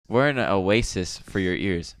We're in an oasis for your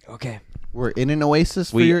ears. Okay. We're in an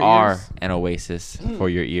oasis for We your are ears? an oasis for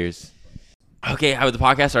your ears. Okay, have the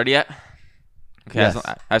podcast started yet? Okay, Yes.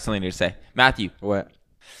 I have something to say. Matthew, What?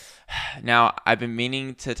 now I've been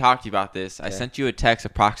meaning to talk to you about this. I sent you a text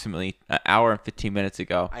approximately an hour and 15 minutes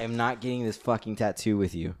ago. I am not getting this fucking tattoo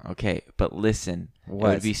with you. Okay, but listen. It What?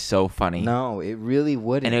 would be so funny. No, it really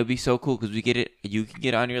wouldn't. And it would be so cool because we get it. You can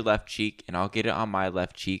get it on your left cheek, and I'll get it on my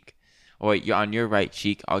left cheek. Or wait, you're on your right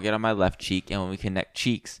cheek. I'll get on my left cheek, and when we connect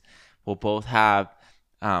cheeks, we'll both have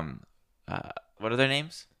what are their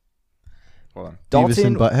names? Hold on. Beavis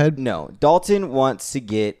and Butthead? No, Dalton wants to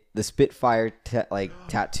get the Spitfire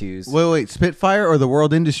tattoos. Wait. Spitfire or the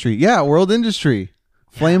World Industry? Yeah, World Industry.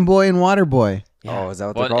 Flame Boy and Water Boy. Oh, is that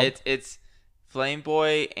what they're called? It's Flame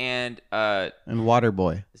Boy and And Water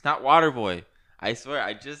Boy. it's not Water Boy. I swear,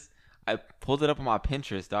 I pulled it up on my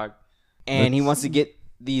Pinterest, dog. And he wants to get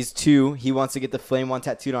these two. He wants to get the Flame one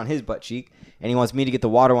tattooed on his butt cheek, and he wants me to get the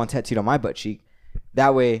Water one tattooed on my butt cheek.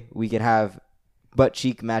 That way, we can have butt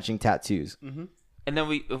cheek matching tattoos. And then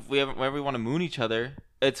whenever we want to moon each other,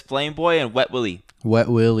 it's Flame Boy and Wet Willy. Wet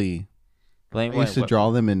Willy. Flame I Boy used and to Wet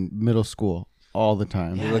draw them in middle school all the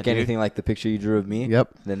time. They look dude. anything like the picture you drew of me? Yep.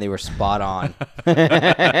 Then they were spot on.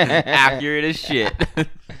 Accurate as shit.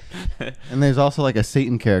 And there's also like a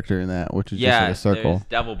Satan character in that, which is just like a circle. there's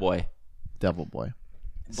Devil Boy. Devil Boy.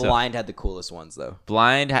 So- Blind had the coolest ones, though.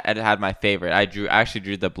 Blind had my favorite. I actually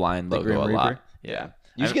drew the Blind The logo Grim a Reaper? lot. Yeah.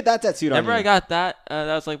 You should get that tattooed on Remember you. I got that?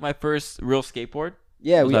 That was like my first real skateboard.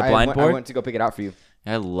 Yeah, Was that blind I board? went to go pick it out for you.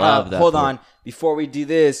 I love that. Hold board. on. Before we do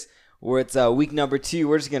this, where it's week number 2,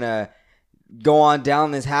 we're just going to go on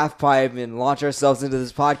down this half pipe and launch ourselves into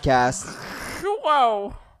this podcast.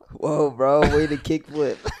 Whoa. Whoa, bro. Way to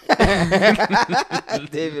kickflip.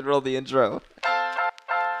 David, roll the intro.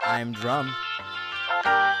 I'm Drum.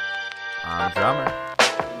 I'm Drummer.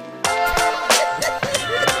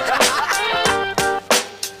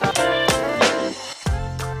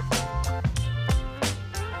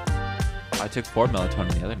 I took 4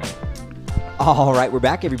 melatonin the other night. All right, we're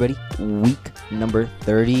back, everybody. Week number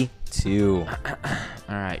 32. All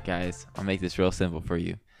right, guys. I'll make this real simple for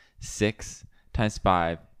you. 6 times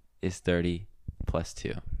 5 is 30 plus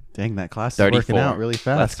 2. Dang, that class is 34. working out really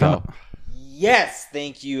fast. Let's go. Yes,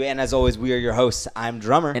 thank you. And as always, we are your hosts. I'm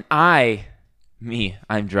Drummer. And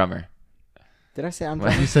I'm Drummer. Did I say I'm What?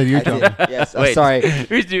 Drummer? You said you're I did. Drummer. Yes, I'm Wait. sorry.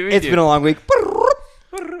 Redo. It's been a long week.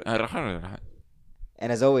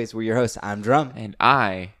 And as always, we're your hosts. I'm Drum. And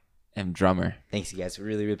I am Drummer. Thanks, you guys. We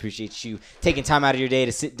really, really appreciate you taking time out of your day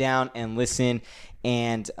to sit down and listen.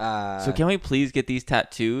 And So can we please get these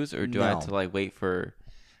tattoos, or do I have no. to like wait for?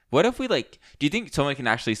 What if we like? Do you think someone can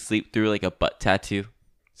actually sleep through like a butt tattoo?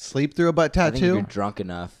 Sleep through a butt I think if you're tattoo drunk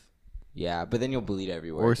enough. Yeah, but then you'll bleed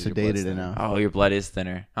everywhere. or 'cause your blood's sedated thinner. enough? Oh, your blood is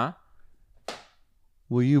thinner, huh?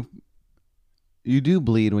 Well, you do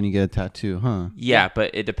bleed when you get a tattoo, huh? Yeah, but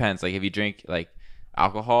it depends. Like if you drink like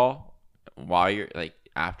alcohol while you're like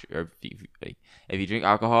after, or if you drink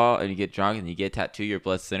alcohol and you get drunk and you get a tattoo, your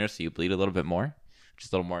blood's thinner, so you bleed a little bit more, which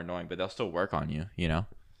is a little more annoying. But they'll still work on you, you know.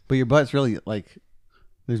 But your butt's really like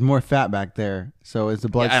there's more fat back there, so is the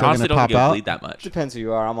blood I still honestly gonna don't pop think you'll out? bleed that much. Depends who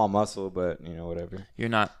you are. I'm all muscle, but you know, whatever. You're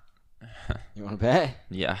not. You want to bet?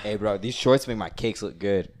 Yeah. Hey, bro, these shorts make my cakes look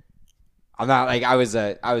good. I'm not like I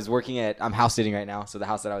was working at. I'm house sitting right now, so the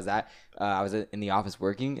house that I was at, I was in the office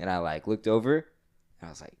working, and I like looked over, and I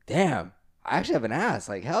was like, damn, I actually have an ass.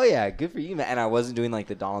 Like hell yeah, good for you, man. And I wasn't doing like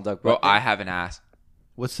the Donald Duck. Bro, butt thing. I have an ass.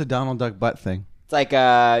 What's the Donald Duck butt thing? It's like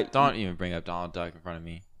Don't even bring up Donald Duck in front of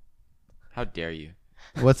me. How dare you?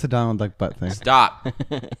 What's the Donald Duck butt thing? Stop.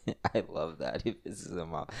 I love that. It pisses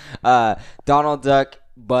him off. Donald Duck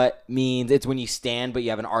butt means it's when you stand, but you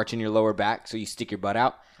have an arch in your lower back, so you stick your butt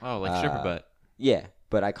out. Oh, like stripper butt. Yeah,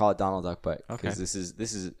 but I call it Donald Duck butt Okay. because this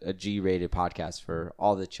is a G-rated podcast for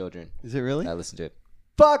all the children Is it really? that listen to it.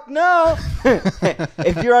 Fuck no!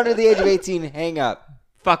 If you're under the age of 18, hang up.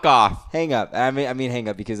 Fuck off. Hang up. I mean hang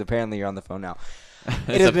up because apparently you're on the phone now. It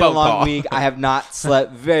It's has a been a phone long call. week. I have not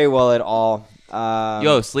slept very well at all.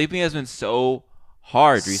 Yo, sleeping has been so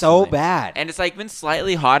hard recently. so bad. And it's like been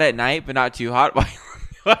slightly hot at night, but not too hot. Why?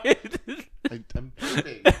 I'm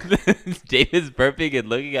burping. David's burping and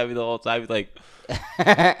looking at me the whole time. He's like,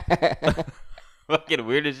 fucking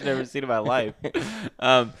weirdest shit I've ever seen in my life.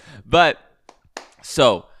 But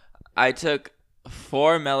so I took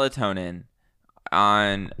 4 melatonin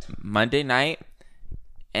on Monday night,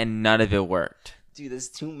 and none of it worked. Dude, there's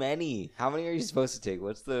too many. How many are you supposed to take?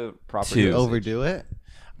 What's the proper 2. dosage? Overdo it?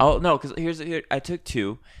 Oh no, because here I took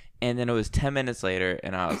 2, and then it was 10 minutes later,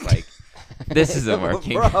 and I was like, "This isn't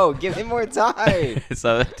working." Bro, give him more time.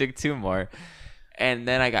 So I took 2 more, and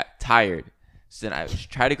then I got tired. So then I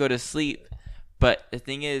tried to go to sleep. But the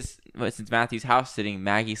thing is, since Matthew's house sitting,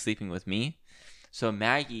 Maggie's sleeping with me. So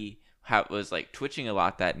Maggie was like twitching a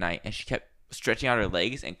lot that night, and she kept stretching out her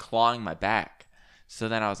legs and clawing my back. So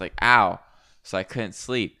then I was like, ow. So I couldn't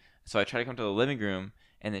sleep. So I tried to come to the living room,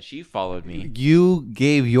 and then she followed me. You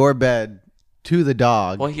gave your bed to the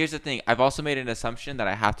dog. Well, here's the thing. I've also made an assumption that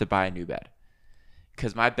I have to buy a new bed.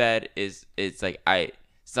 Because my bed it's like,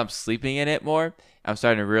 since I'm sleeping in it more, I'm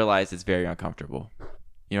starting to realize it's very uncomfortable.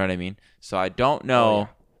 You know what I mean? So I don't know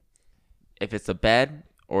if it's a bed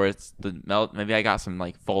or it's maybe I got some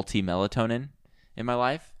like faulty melatonin in my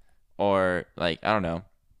life, or like, I don't know.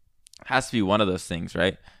 It has to be one of those things,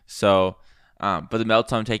 right? So, but the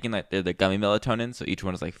melatonin I'm taking, like, they're the gummy melatonin, so each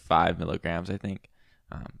one is like 5 milligrams, I think.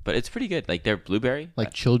 But it's pretty good. Like, they're blueberry.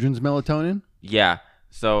 Like children's melatonin? Yeah.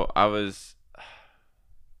 So I was.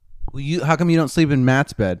 Well, how come you don't sleep in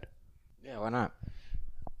Matt's bed? Yeah, why not?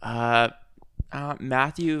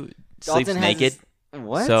 Matthew Dalton sleeps has naked.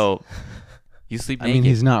 What? So you sleep I naked. mean,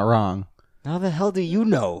 he's not wrong. How the hell do you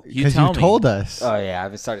know? You Because tell you me. told us. Oh yeah,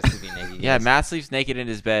 I've started sleeping naked. Yeah, yes. Matt sleeps naked in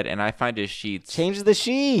his bed, and I find his sheets Change the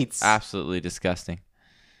sheets. absolutely disgusting.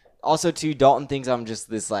 Also, too, Dalton thinks I'm just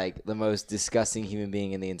this like the most disgusting human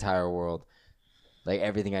being in the entire world. Like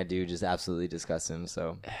everything I do just absolutely disgusts him.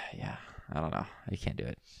 So Yeah, I don't know. I can't do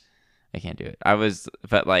it.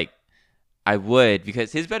 But like, I would,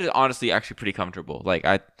 because his bed is honestly actually pretty comfortable. Like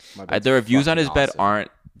my bed's the reviews on his fucking bed awesome.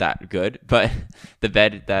 aren't that good, but the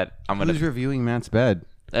bed that I'm gonna Who's reviewing Matt's bed?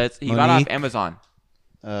 he got off Monique? Amazon.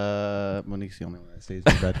 Monique's the only one that stays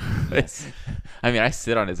in bed. Yes. I mean, I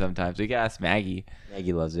sit on it sometimes. We can ask Maggie,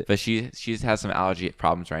 Maggie loves it. but she has some allergy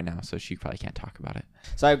problems right now, so she probably can't talk about it.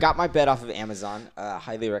 So I got my bed off of Amazon.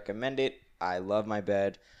 Highly recommend it. I love my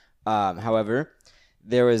bed. However,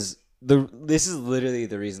 this is literally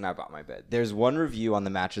the reason I bought my bed. There's one review on the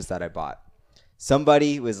mattress that I bought.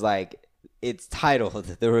 Somebody was like, it's titled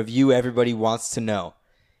 "The Review Everybody Wants to Know,"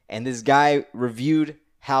 and this guy reviewed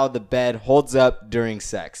how the bed holds up during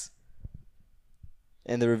sex.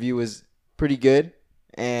 And the review was pretty good.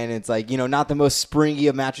 And it's like, not the most springy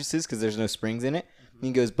of mattresses because there's no springs in it.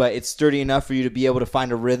 He goes, but it's sturdy enough for you to be able to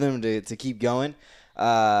find a rhythm to keep going.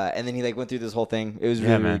 And then he like went through this whole thing. It was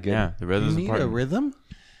really, really good. Yeah, the You rhythm's need a important. rhythm?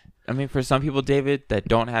 I mean, for some people, David, that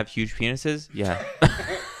don't have huge penises, yeah.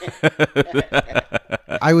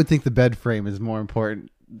 I would think the bed frame is more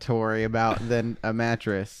important to worry about than a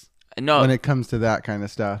mattress No, when it comes to that kind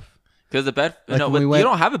of stuff. because the bed. Like no, when but we you went-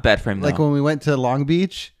 don't have a bed frame though. Like when we went to Long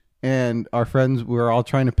Beach and our friends, we were all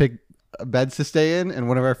trying to pick beds to stay in, and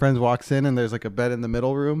one of our friends walks in and there's like a bed in the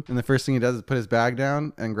middle room, and the first thing he does is put his bag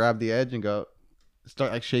down and grab the edge and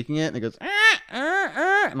start like shaking it, and it goes, and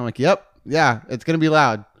I'm like, yep, yeah, it's gonna be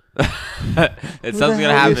loud. It's Who something's the gonna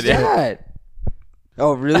hell happen. is Yeah. that?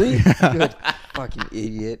 Oh, really? Good fucking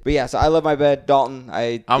idiot. But yeah, so I love my bed, Dalton.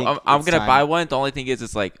 I'm I'm gonna buy one. The only thing is,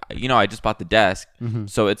 it's like, I just bought the desk,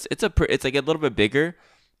 so it's like a little bit bigger.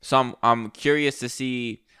 So I'm curious to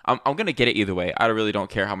see. I'm gonna get it either way. I really don't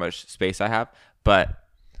care how much space I have, but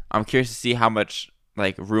I'm curious to see how much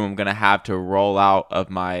like room I'm gonna have to roll out of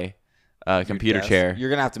my computer chair. You're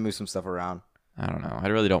gonna have to move some stuff around. I don't know. I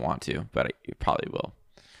really don't want to, but I probably will.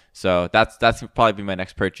 So that's probably be my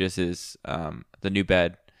next purchase is the new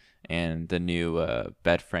bed and the new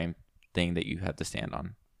bed frame thing that you have to stand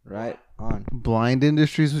on. Right on. Blind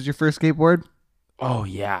Industries was your first skateboard? Oh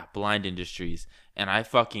yeah, Blind Industries, and I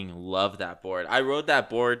fucking love that board. I rode that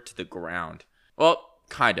board to the ground. Well,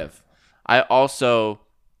 kind of. I also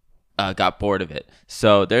got bored of it.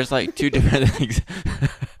 So there's like two different things.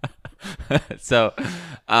 So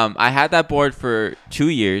I had that board for 2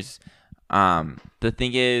 years. The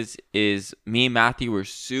thing is me and Matthew were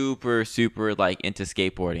super, super like into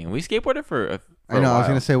skateboarding. We skateboarded for I know. a I was while.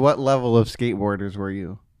 gonna say, what level of skateboarders were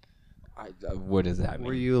you? What does that mean?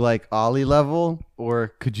 Were you like ollie level, or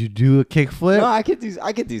could you do a kickflip? No, I could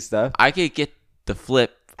do stuff. I could get the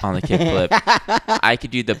flip on the kickflip. I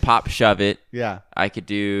could do the pop shove it. Yeah, I could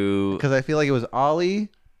do. because I feel like it was ollie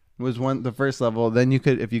was the first level. Then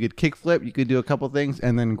if you could kickflip, you could do a couple things,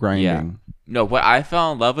 and then grinding. Yeah. No, what I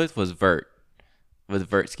fell in love with was vert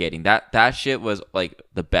skating. That shit was like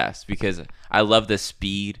the best because I love the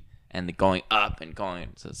speed and the going up and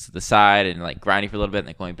going to the side and like grinding for a little bit and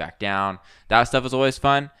then going back down. That stuff was always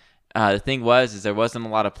fun. The thing is there wasn't a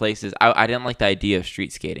lot of places. I didn't like the idea of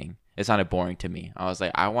street skating. It sounded boring to me. I was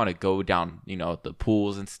like, I want to go down, the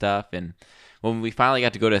pools and stuff. And when we finally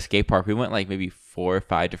got to go to a skate park, we went like maybe 4 or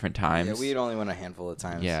 5 different times. Yeah, we had only went a handful of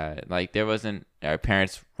times. Yeah, like our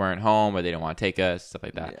parents weren't home or they didn't want to take us, stuff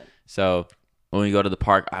like that. Yeah. So when we go to the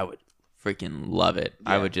park, I would freaking love it.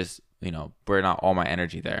 I Yeah. would just burn out all my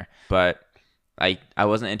energy there. But I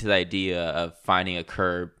wasn't into the idea of finding a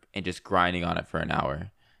curb and just grinding on it for an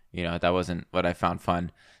hour. That wasn't what I found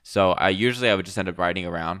fun. So I would just end up riding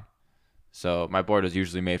around. So my board was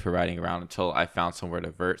usually made for riding around until I found somewhere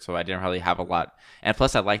to vert. So I didn't really have a lot. And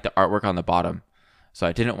plus I liked the artwork on the bottom. So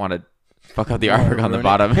I didn't want to fuck up the artwork on the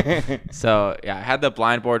bottom. So yeah, I had the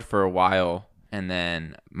blind board for a while. And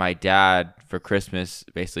then my dad for Christmas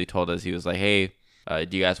basically told us, he was like, hey,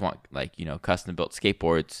 do you guys want custom built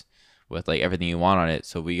skateboards with like everything you want on it?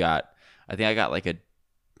 So I think I got like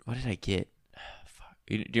what did I get? Fuck.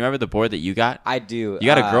 Do you remember the board that you got? I do. You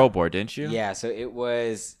got a girl board, didn't you? Yeah. So it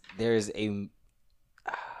was, but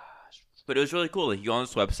it was really cool. Like you go on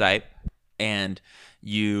this website and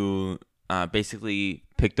you basically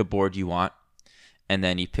pick the board you want, and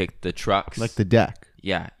then you pick the trucks. Like the deck.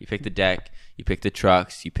 Yeah, you pick the deck, you pick the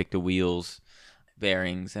trucks, you pick the wheels,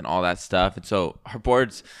 bearings, and all that stuff. And so our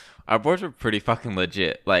boards were pretty fucking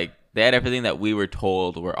legit. Like they had everything that we were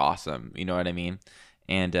told were awesome. You know what I mean?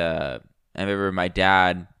 And I remember my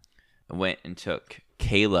dad went and took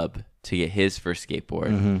Caleb to get his first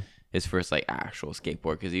skateboard, his first like actual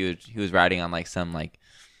skateboard, because he was riding on like some like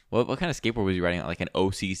what kind of skateboard was he riding on? Like an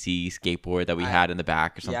OCC skateboard that we had in the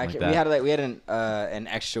back or something like that. We had an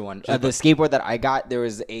extra one. The skateboard that I got, there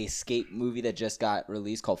was a skate movie that just got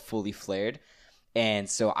released called Fully Flared, and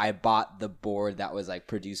so I bought the board that was like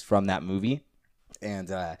produced from that movie, and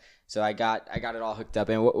so I got it all hooked up.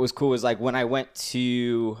 And what was cool was like when I went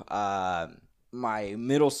to my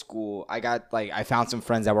middle school, I found some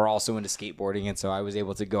friends that were also into skateboarding, and so I was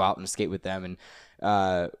able to go out and skate with them, and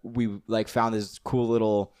we like found this cool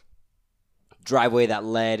little driveway that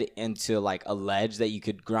led into like a ledge that you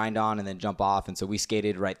could grind on and then jump off, and so we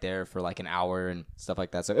skated right there for like an hour and stuff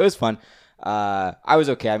like that. So it was fun. I was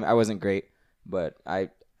okay. I wasn't great, but I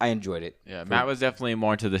enjoyed it. Yeah, Matt was definitely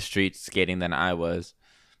more into the street skating than I was,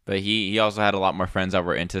 but he also had a lot more friends that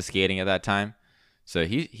were into skating at that time. So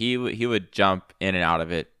he would jump in and out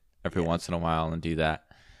of it every once in a while and do that.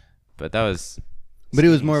 But that was... But it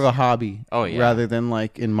was more of a hobby. Oh, yeah. Rather than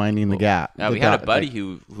like in minding the gap. Yeah, we had a buddy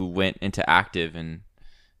who went into active and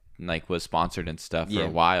like was sponsored and stuff for a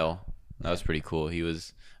while. That was pretty cool. He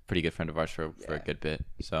was a pretty good friend of ours for a good bit.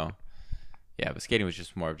 So yeah, but skating was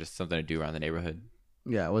just more of just something to do around the neighborhood.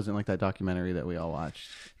 Yeah, it wasn't like that documentary that we all watched.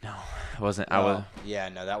 No, it wasn't.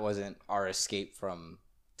 That wasn't our escape from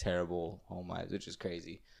terrible home lives, which is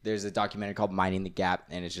crazy. There's a documentary called Minding the Gap,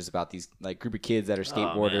 and it's just about these like group of kids that are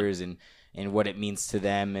skateboarders and what it means to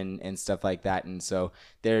them and stuff like that. And so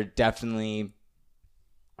there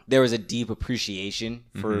was a deep appreciation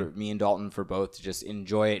for me and Dalton for both to just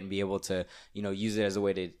enjoy it and be able to, use it as a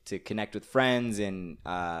way to connect with friends and,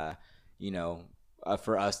 for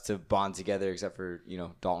us to bond together, except for,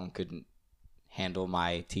 Dalton couldn't handle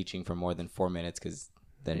my teaching for more than 4 minutes because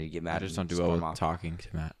then he'd get mad. I just don't do well with talking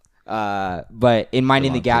to Matt. But in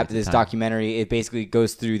Minding the Gap, this documentary, it basically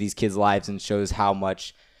goes through these kids' lives and shows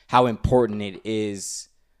how important it is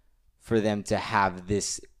for them to have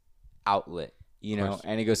this outlet,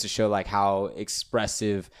 and it goes to show like how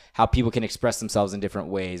people can express themselves in different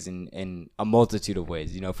ways in a multitude of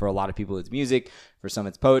ways. For a lot of people it's music, for some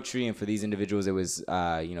it's poetry, and for these individuals it was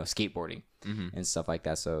skateboarding and stuff like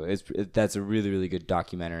that. So that's a really, really good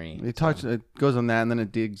documentary. It goes on that, and then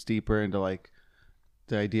it digs deeper into like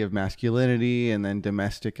the idea of masculinity and then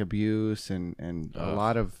domestic abuse and a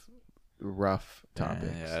lot of rough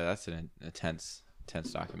topics. Yeah, that's an intense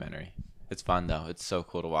documentary. It's fun though. It's so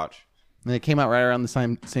cool to watch. And it came out right around the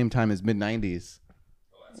same time as mid-90s,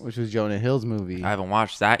 which was Jonah Hill's movie. I haven't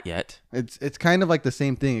watched that yet. It's kind of like the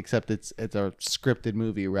same thing, except it's a scripted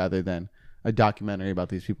movie rather than a documentary about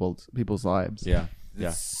these people's lives. Yeah.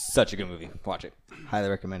 It's such a good movie. Watch it. Highly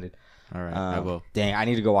recommended. All right, I will. Dang, I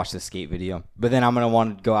need to go watch the skate video. But then I'm going to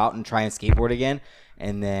want to go out and try and skateboard again.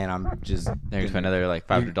 And then I'm just... They're going to spend another like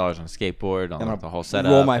 $500 on a skateboard, on the whole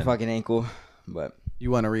setup. Roll my fucking ankle. But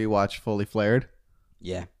you want to rewatch Fully Flared?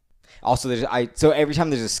 Yeah. Also, so every time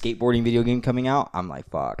there's a skateboarding video game coming out, I'm like,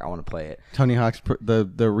 fuck, I want to play it. Tony Hawk's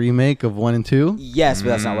the remake of 1 and 2? Yes, but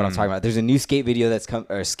that's not what I'm talking about. There's a new skate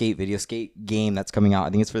game that's coming out. I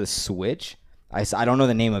think it's for the Switch. I don't know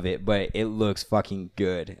the name of it, but it looks fucking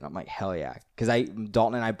good. And I'm like, hell yeah. Because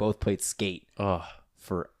Dalton and I both played Skate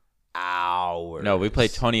for hours. No, we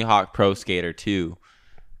played Tony Hawk Pro Skater 2.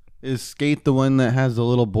 Is Skate the one that has the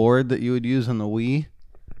little board that you would use on the Wii?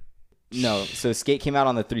 No, so Skate came out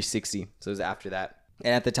on the 360, so it was after that.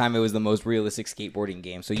 And at the time, it was the most realistic skateboarding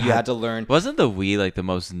game. So you had to learn. Wasn't the Wii like the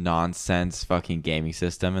most nonsense fucking gaming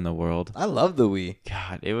system in the world? I love the Wii.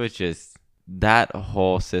 God, it was just that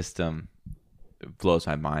whole system blows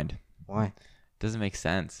my mind. Why? It doesn't make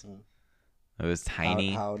sense. It was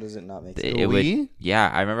tiny. How does it not make It- sense? The it would- Wii? yeah,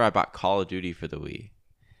 I remember I bought Call of Duty for the Wii.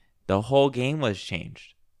 The whole game was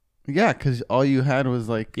changed. Yeah, because all you had was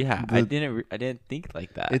like. Yeah, I didn't think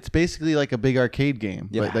like that. It's basically like a big arcade game,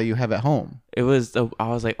 Yeah. but that you have at home. I was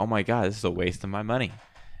like, oh my god, this is a waste of my money.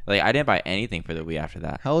 Like I didn't buy anything for the Wii after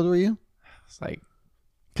that. How old were you? It's like,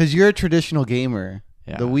 Because you're a traditional gamer.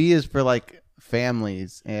 yeah, The Wii is for like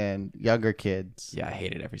families and younger kids. yeah, I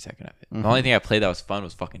hated every second of it. Mhm. The only thing I played that was fun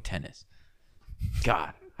was fucking tennis.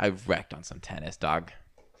 God, I wrecked on some tennis, dog.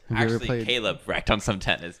 Have you ever Actually, played- Caleb wrecked on some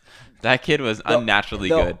tennis. That kid was unnaturally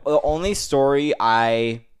good. The only story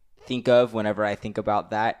I think of whenever I think about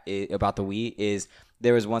that about the Wii is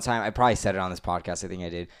there was one time I probably said it on this podcast. I think I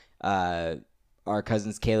did. Our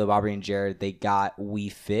cousins Caleb, Aubrey, and Jared, they got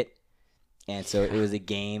Wii Fit. And so it was a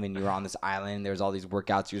game, and you were on this island. There was all these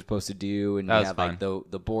workouts you were supposed to do, and That you was had fun. like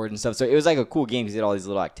the board and stuff. So it was like a cool game because you did all these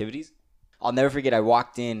little activities. I'll never forget. I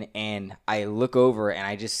walked in and I look over and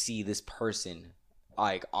I just see this person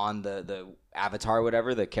like on the avatar, or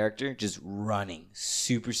whatever, the character, just running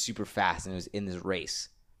super super fast, and it was in this race.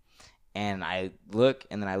 And I look,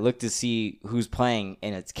 and then I look to see who's playing,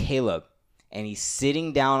 and it's Caleb, and he's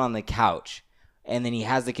sitting down on the couch. And then he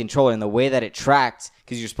has the controller, and the way that it tracked,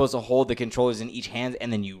 because you're supposed to hold the controllers in each hand,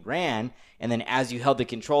 and then you ran, and then as you held the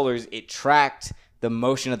controllers, it tracked the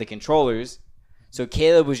motion of the controllers. So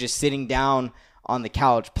Caleb was just sitting down on the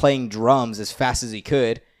couch playing drums as fast as he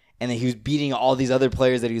could, and then he was beating all these other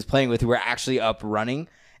players that he was playing with who were actually up running.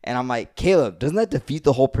 And I'm like, Caleb, doesn't that defeat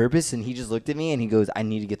the whole purpose? And he just looked at me, and he goes, I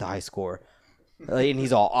need to get the high score. And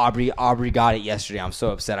he's all, Aubrey got it yesterday. I'm so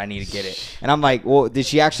upset. I need to get it. And I'm like, well, did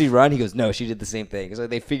she actually run? He goes, no, she did the same thing. So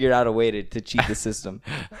they figured out a way to cheat the system.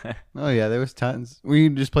 Oh yeah, there was tons. Where you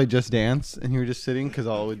just play Just Dance and you were just sitting because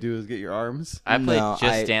all it would do is get your arms. I played No,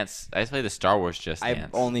 Just Dance. I played the Star Wars Just I Dance.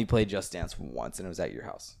 only played Just Dance once, and it was at your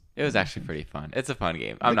house. It was actually pretty fun. It's a fun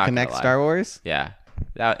game. I'm Like not Connect gonna lie. Star Wars. Yeah,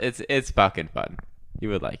 it's fucking fun. You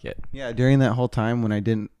would like it. Yeah, during that whole time when I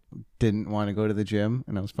didn't want to go to the gym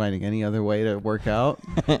and I was finding any other way to work out,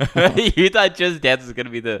 You thought Just Dance was gonna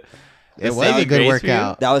be the it was a saving good grace for you?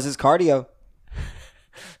 workout. That was his cardio.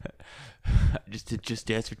 Just did Just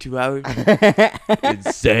Dance for 2 hours.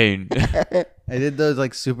 Insane. I did those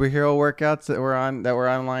like superhero workouts that were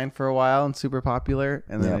online for a while and super popular,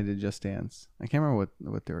 and then Yep. I did Just Dance. I can't remember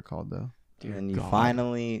what they were called though. Dear And you God.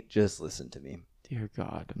 finally just listened to me. Dear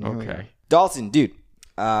God. Here we Okay. Dalton, dude. Hey,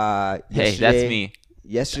 that's yesterday- me.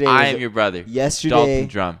 Yesterday I was- am your brother. yesterday Dalton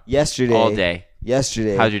Drum. yesterday All day.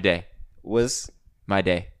 Yesterday How's your day? was My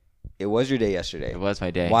day. it was your day yesterday. It was my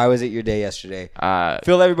day. Why was it your day yesterday? Uh,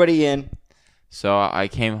 Fill everybody in. So I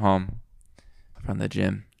came home from the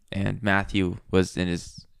gym, and Matthew was in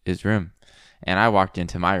his room, and I walked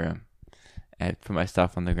into my room and put my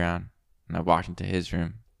stuff on the ground, and I walked into his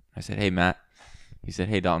room. I said, "Hey, Matt." He said,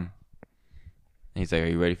 "Hey, Dalton." And he's like, "Are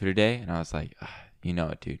you ready for today?" And I was like, "You know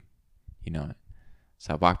it, dude. You know it."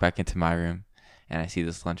 So I walk back into my room, and I see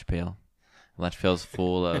this lunch pail. The lunch pail's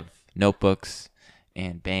full of notebooks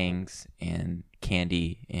and bangs and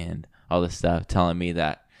candy and all this stuff, telling me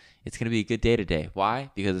that it's going to be a good day today. Why?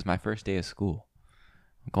 Because it's my first day of school.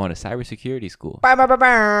 I'm going to cybersecurity school.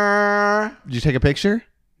 Did you take a picture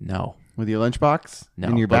No. with your lunchbox No.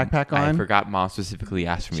 and your but backpack I on? forgot Mom specifically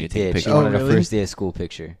asked for me She to take a did. She picture. Oh, wanted a really? first day of school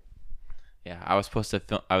picture. Yeah, I was supposed to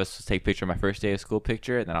film. I was supposed to take a picture of my first day of school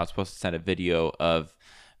picture, and then I was supposed to send a video of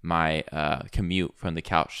my commute from the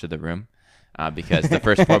couch to the room, because the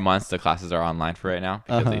first 4 months the classes are online for right now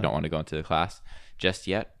because they don't want to go into the class just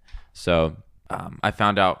yet. So I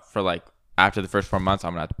found out for like after the first 4 months,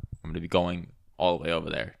 I'm gonna be going all the way over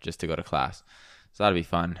there just to go to class. So that'll be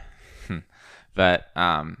fun. But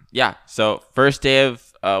yeah, so first day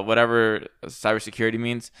of whatever cybersecurity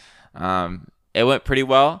means, it went pretty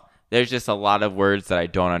well. There's just a lot of words that I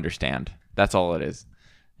don't understand. That's all it is.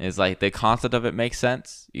 It's like the concept of it makes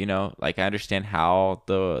sense, you know, like I understand how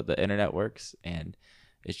the internet works, and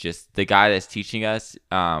it's just the guy that's teaching us,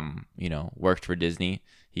 you know, worked for Disney.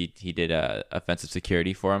 He did offensive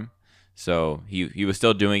security for him. So he was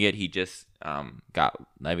still doing it. He just got,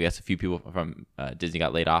 I guess, a few people from Disney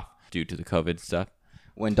got laid off due to the COVID stuff.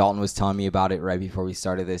 When Dalton was telling me about it right before we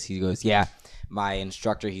started this, he goes, yeah, my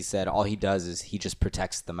instructor, he said, all he does is he just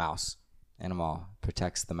protects the mouse. And I'm all,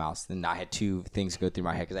 protects the mouse. Then I had two things go through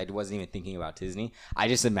my head because I wasn't even thinking about Disney. I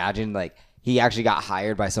just imagined like he actually got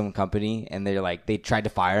hired by some company and they're like, they tried to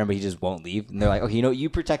fire him, but he just won't leave. And they're like, okay, you know, you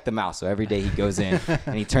protect the mouse. So every day he goes in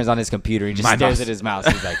and he turns on his computer. He just My stares mouse. at his mouse.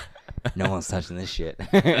 He's like, no one's touching this shit.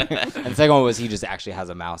 And the second one was he just actually has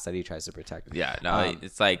a mouse that he tries to protect. Yeah, no,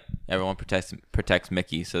 it's like everyone protects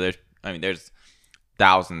Mickey. So there's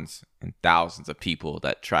thousands and thousands of people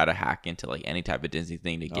that try to hack into like any type of Disney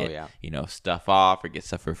thing to get yeah. stuff off or get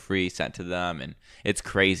stuff for free sent to them, and it's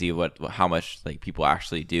crazy how much like people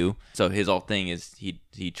actually do. So his whole thing is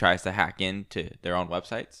he tries to hack into their own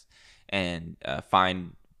websites and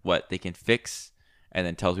find what they can fix, and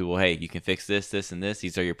then tells people, hey, you can fix this, and this.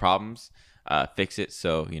 These are your problems. Fix it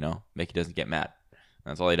so Mickey doesn't get mad.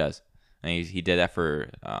 That's all he does. And he did that for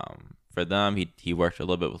them. He worked a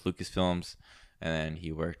little bit with Lucasfilms, and then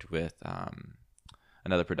he worked with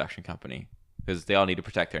another production company because they all need to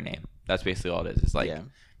protect their name. That's basically all it is. It's like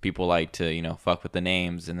people like to fuck with the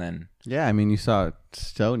names, and then I mean, you saw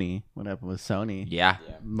Sony. What happened with Sony? Yeah.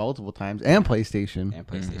 Multiple times, and PlayStation.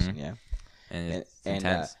 Yeah. And it's And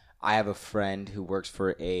intense. I have a friend who works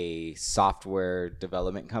for a software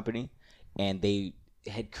development company, and they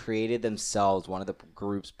had created themselves. One of the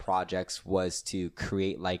group's projects was to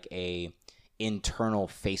create like a internal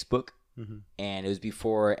Facebook. And it was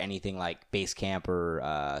before anything like Basecamp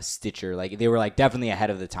or Stitcher. Like they were like definitely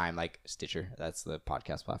ahead of the time. Like Stitcher, that's the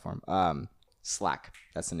podcast platform. Slack,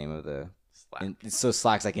 that's the name of the Slack. So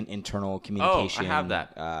Slack's like an internal communication. Oh, I have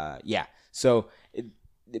that. Yeah. So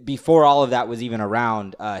before all of that was even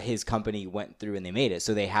around, his company went through and they made it.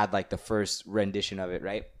 So they had like the first rendition of it,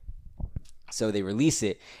 right? So they release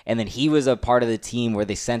it, and then he was a part of the team where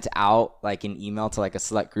they sent out like an email to like a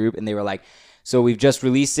select group, and they were like, so we've just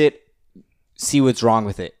released it, see what's wrong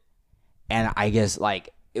with it. And I guess like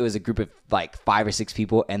it was a group of like 5 or 6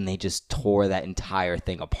 people, and they just tore that entire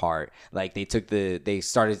thing apart. Like they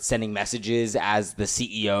started sending messages as the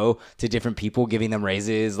CEO to different people, giving them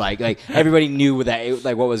raises. Like everybody knew that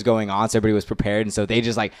like what was going on, so everybody was prepared, and so they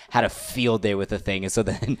just like had a field day with the thing. And so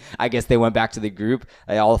then I guess they went back to the group,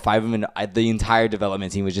 like, all 5 of them, and the entire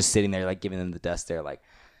development team was just sitting there, like giving them the desk there, like,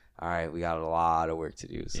 all right, we got a lot of work to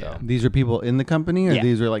do. So These are people in the company, or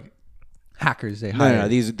these are like hackers they hired? no,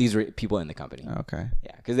 these were people in the company. Okay.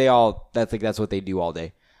 Yeah, because that's what they do all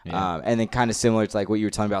day. And then kind of similar to like what you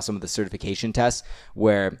were telling about some of the certification tests,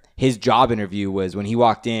 where his job interview was when he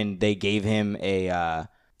walked in, they gave him a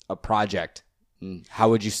project. How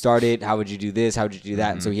would you start it? How would you do this? How would you do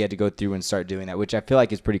that? And so he had to go through and start doing that, which I feel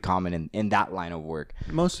like is pretty common in that line of work.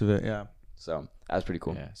 Most of it, yeah. So that was pretty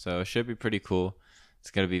cool. Yeah, so it should be pretty cool. It's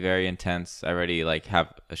gonna be very intense. I already like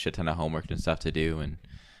have a shit ton of homework and stuff to do, and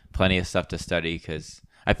plenty of stuff to study, because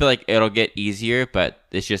I feel like it'll get easier, but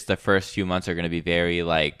it's just the first few months are gonna be very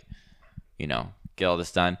like, get all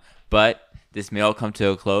this done. But this may all come to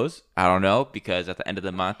a close. I don't know, because at the end of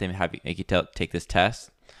the month they make you take this test.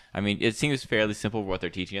 I mean, it seems fairly simple what they're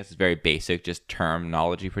teaching us. It's very basic, just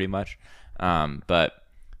terminology pretty much. But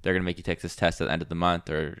they're gonna make you take this test at the end of the month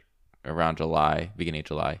or around July, beginning of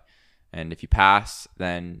July. And if you pass,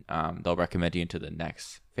 then they'll recommend you into the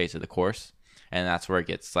next phase of the course. And that's where it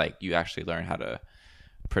gets like you actually learn how to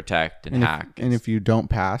protect and hack. And if you don't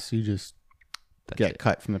pass, you just get it.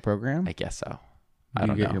 cut from the program? I guess so. Do I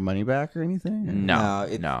don't you get know. your money back or anything? No.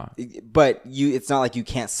 But it's not like you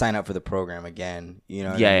can't sign up for the program again. You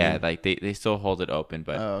know? What I Yeah. mean? Like they still hold it open,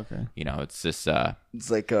 but Oh, okay. it's just It's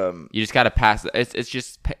like you just gotta pass. It's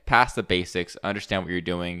just pass the basics, understand what you're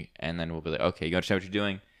doing, and then we'll be like, okay, you understand what you're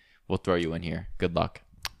doing. We'll throw you in here. Good luck.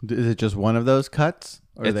 Is it just one of those cuts,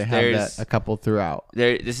 or do they have that a couple throughout?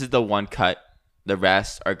 This is the one cut. The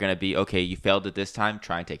rest are gonna be okay. You failed it this time.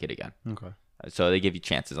 Try and take it again. Okay. So they give you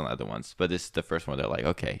chances on the other ones, but this is the first one. They're like,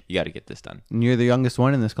 okay, you got to get this done. And you're the youngest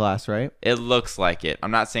one in this class, right? It looks like it.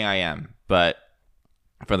 I'm not saying I am, but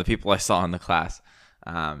from the people I saw in the class,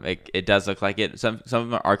 it does look like it. Some of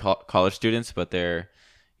them are college students, but they're,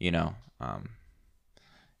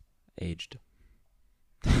 aged.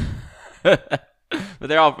 But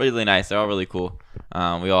they're all really nice. They're all really cool.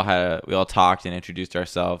 We all talked and introduced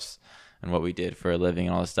ourselves and what we did for a living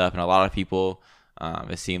and all this stuff. And a lot of people,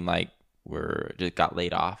 it seemed like just got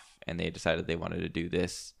laid off, and they decided they wanted to do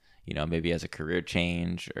this, maybe as a career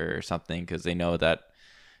change or something, because they know that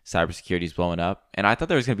cybersecurity is blowing up. And I thought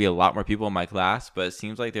there was going to be a lot more people in my class, but it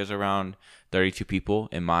seems like there's around 32 people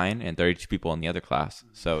in mine and 32 people in the other class.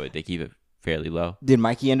 So they keep it fairly low. Did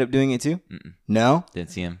Mikey end up doing it too? Mm-mm. No?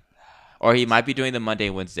 Didn't see him. Or he might be doing the Monday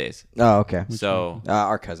and Wednesdays. Oh, okay. So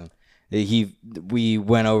Our cousin. We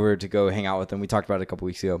went over to go hang out with him. We talked about it a couple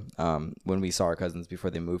weeks ago when we saw our cousins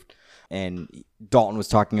before they moved. And Dalton was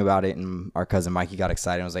talking about it, and our cousin Mikey got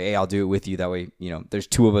excited and was like, hey, I'll do it with you. That way, there's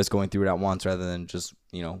 2 of us going through it at once rather than just,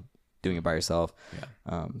 doing it by yourself.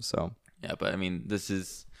 Yeah. Yeah, but I mean, this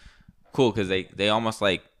is cool because they almost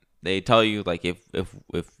like they tell you like if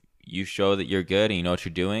you show that you're good and you know what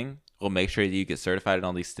you're doing, we'll make sure that you get certified in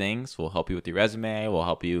all these things. We'll help you with your resume. We'll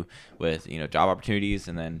help you with job opportunities.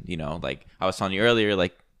 And then like I was telling you earlier,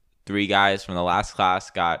 like 3 guys from the last class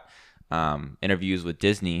got interviews with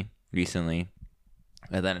Disney recently,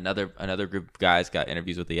 and then another group of guys got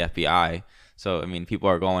interviews with the FBI. So I mean, people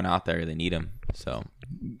are going out there; they need them. So,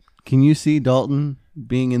 Can you see Dalton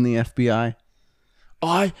being in the FBI?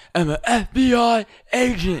 I am an FBI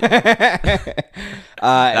agent.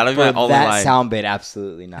 That'll be my only line. sound bit,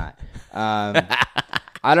 absolutely not.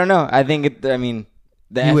 I don't know. I think the He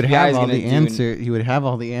FBI would have is all gonna the answer. He would have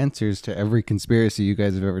all the answers to every conspiracy you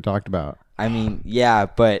guys have ever talked about. I mean, yeah,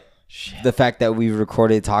 but the fact that we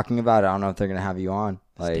recorded talking about it, I don't know if they're gonna have you on.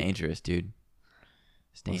 It's dangerous, dude.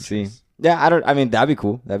 It's we'll dangerous. see. Yeah, I don't. I mean, that'd be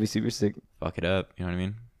cool. That'd be super sick. Fuck it up. You know what I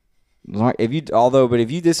mean?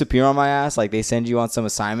 If you disappear on my ass, like they send you on some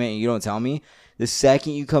assignment and you don't tell me, the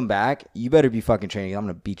second you come back, you better be fucking training. I'm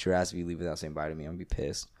gonna beat your ass if you leave without saying bye to me. I'm gonna be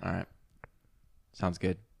pissed. All right. Sounds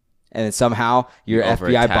good. And then somehow your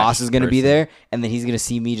FBI boss is gonna be there, and then he's gonna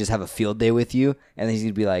see me just have a field day with you, and then he's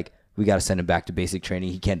gonna be like, "We gotta send him back to basic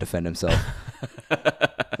training. He can't defend himself."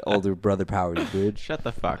 The older brother power, you bitch. Shut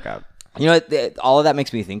the fuck up. You know what? All of that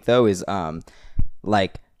makes me think though is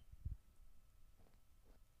like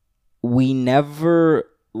we never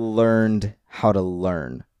learned how to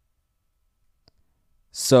learn.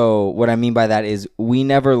 So what I mean by that is we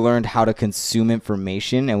never learned how to consume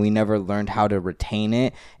information, and we never learned how to retain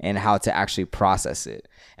it and how to actually process it.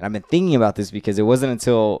 And I've been thinking about this because it wasn't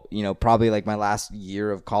until, probably like my last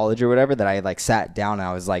year of college or whatever that I like sat down and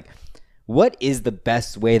I was like, what is the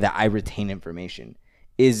best way that I retain information?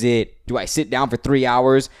 Do I sit down for 3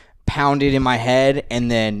 hours, pound it in my head,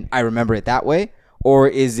 and then I remember it that way? Or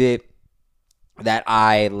is it that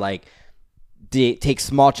I like take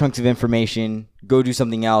small chunks of information, go do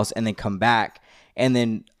something else, and then come back? And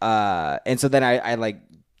then, and so then I like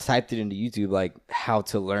typed it into YouTube, like how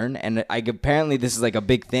to learn. And apparently this is like a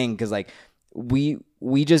big thing because like we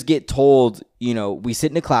just get told, we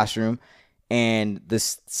sit in a classroom and the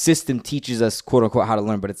system teaches us quote unquote how to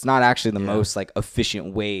learn, but it's not actually the most like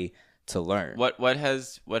efficient way to learn. What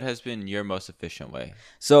has been your most efficient way?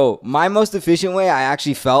 So my most efficient way, I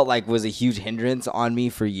actually felt like was a huge hindrance on me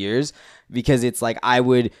for years, because it's like I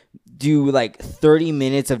would do like 30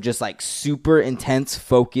 minutes of just like super intense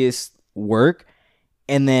focused work,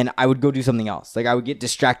 and then I would go do something else. Like I would get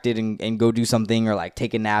distracted and go do something or like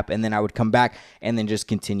take a nap, and then I would come back and then just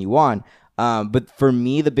continue on. But for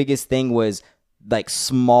me, the biggest thing was like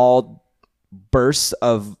small bursts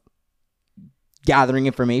of gathering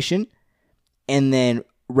information and then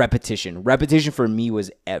repetition. Repetition for me was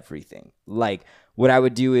everything. Like what I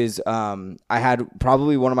would do is I had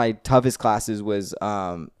probably one of my toughest classes was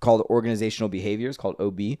called Organizational Behaviors, called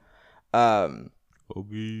OB. And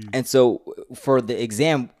so for the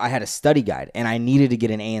exam, I had a study guide and I needed to get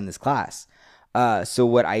an A in this class. So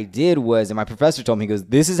what I did was, and my professor told me, he goes,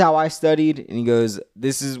 this is how I studied. And he goes,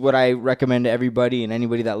 this is what I recommend to everybody. And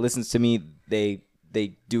anybody that listens to me, they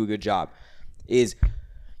do a good job, is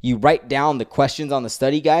you write down the questions on the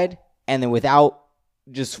study guide. And then without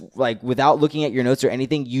looking at your notes or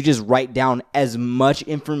anything, you just write down as much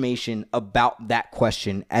information about that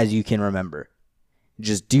question as you can remember.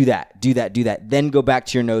 Just do that. Then go back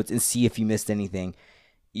to your notes and see if you missed anything.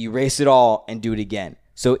 Erase it all and do it again.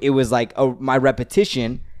 So it was like my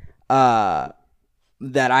repetition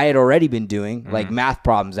that I had already been doing, like math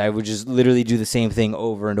problems. I would just literally do the same thing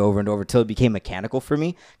over and over and over till it became mechanical for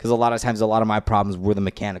me, because a lot of times a lot of my problems were the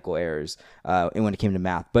mechanical errors when it came to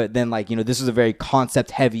math. But then this was a very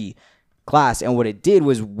concept-heavy class, and what it did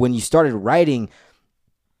was when you started writing,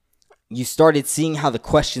 you started seeing how the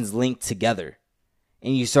questions linked together.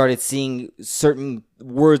 And you started seeing certain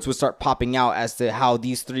words would start popping out as to how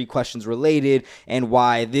these 3 questions related and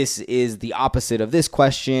why this is the opposite of this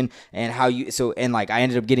question, and how I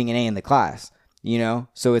ended up getting an A in the class,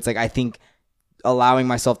 So it's like, I think allowing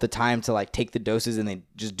myself the time to like take the doses and then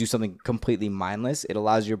just do something completely mindless, it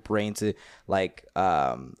allows your brain to like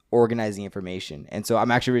organize the information. And so I'm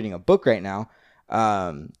actually reading a book right now,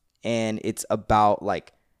 and it's about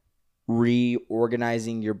like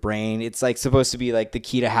reorganizing your brain. It's like supposed to be like the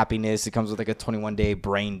key to happiness. It comes with like a 21-day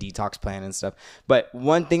brain detox plan and stuff. But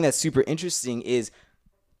one thing that's super interesting is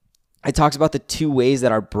it talks about the 2 ways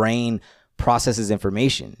that our brain processes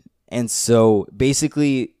information. And so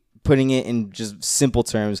basically, putting it in just simple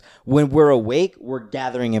terms, when we're awake, we're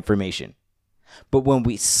gathering information. But when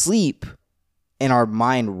we sleep and our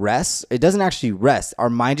mind rests, it doesn't actually rest. Our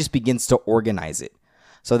mind just begins to organize it.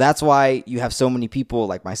 So that's why you have so many people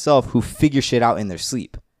like myself who figure shit out in their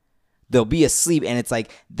sleep. They'll be asleep and it's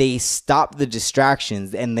like they stop the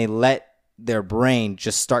distractions and they let their brain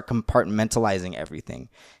just start compartmentalizing everything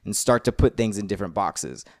and start to put things in different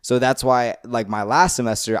boxes. So that's why, like, my last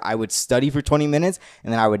semester, I would study for 20 minutes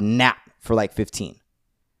and then I would nap for like 15.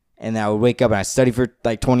 And then I would wake up and I study for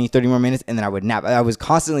like 20, 30 more minutes and then I would nap. I was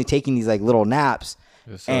constantly taking these like little naps.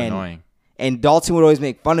 It was so annoying. And Dalton would always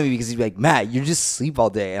make fun of me because he'd be like, Matt, you just sleep all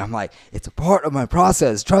day. And I'm like, it's a part of my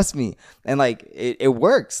process. Trust me. And like, it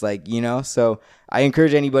works. Like, you know, so I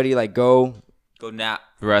encourage anybody, like, go nap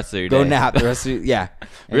the rest of your day. Go nap the rest of your, yeah.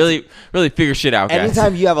 really figure shit out, guys.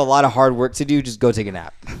 Anytime you have a lot of hard work to do, just go take a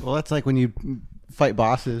nap. Well, that's like when you fight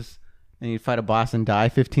bosses and you fight a boss and die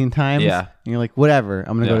 15 times. Yeah. And you're like, whatever,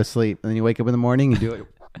 I'm going to go to sleep. And then you wake up in the morning, you do it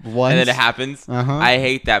once. And then it happens. Uh-huh. I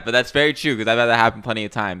hate that, but that's very true because I've had that happen plenty of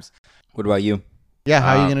times. What about you? Yeah,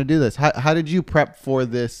 how are you going to do this? How did you prep for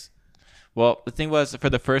this? Well, the thing was, for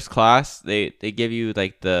the first class, they give you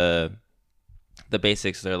like the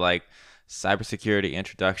basics. They're like cybersecurity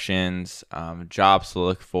introductions, jobs to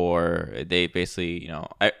look for. They basically, you know,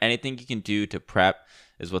 anything you can do to prep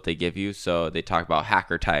is what they give you. So they talk about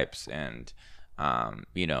hacker types and,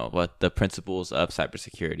 you know, what the principles of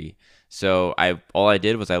cybersecurity. So all I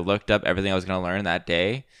did was I looked up everything I was going to learn that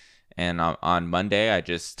day. And on Monday, I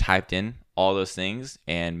just typed in all those things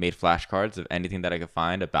and made flashcards of anything that I could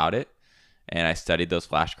find about it. And I studied those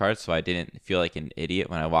flashcards so I didn't feel like an idiot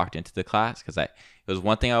when I walked into the class. Because it was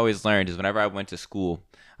one thing I always learned is whenever I went to school,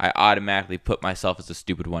 I automatically put myself as the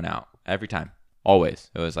stupid one out every time. Always.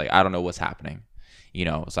 It was like, I don't know what's happening. You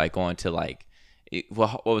know, it's like going to like,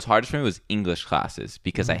 what was hardest for me was English classes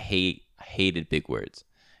because I hated big words.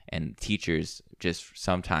 And teachers just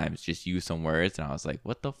sometimes just use some words. And I was like,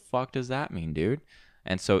 what the fuck does that mean, dude?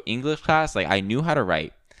 And so English class, like, I knew how to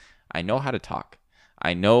write. I know how to talk.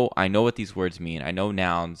 I know what these words mean. I know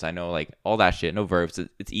nouns. I know like all that shit. No verbs.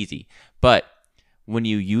 It's easy. But when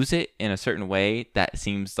you use it in a certain way that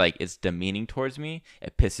seems like it's demeaning towards me,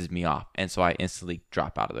 it pisses me off. And so I instantly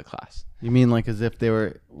drop out of the class. You mean like as if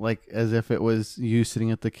it was you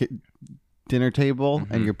sitting at the dinner table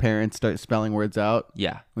and your parents start spelling words out?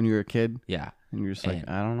 Yeah. When you were a kid? Yeah. And you're just like,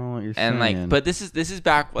 I don't know what you're saying. And like, but this is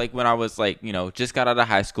back like when I was like, you know, just got out of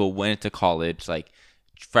high school, went into college, like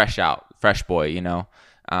fresh boy, you know.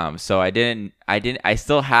 So I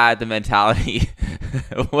still had the mentality.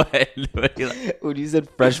 What you like? When you said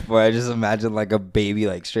fresh boy, I just imagined like a baby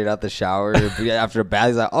like straight out the shower after a bath.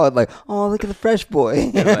 He's like, oh, look at the fresh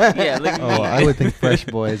boy. Yeah, look at me. I would think fresh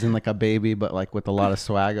boy is in like a baby, but like with a lot of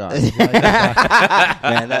swag on. Like,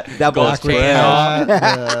 Man, that Gold black chain hat,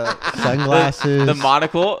 the sunglasses, the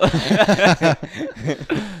monocle.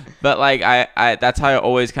 But like I that's how I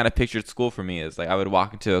always kind of pictured school for me is like I would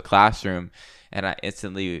walk into a classroom and I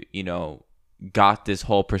instantly, you know, got this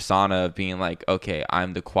whole persona of being like, okay,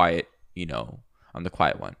 I'm the quiet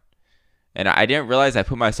one. And I didn't realize I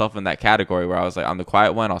put myself in that category where I was like, I'm the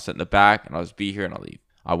quiet one. I'll sit in the back and I'll just be here and I'll leave.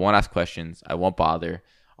 I won't ask questions. I won't bother.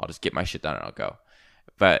 I'll just get my shit done and I'll go.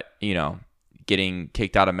 But, you know, getting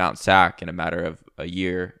kicked out of Mount Sac in a matter of a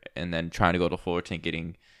year and then trying to go to Fullerton,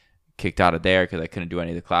 getting kicked out of there because I couldn't do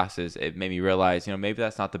any of the classes, it made me realize, you know, maybe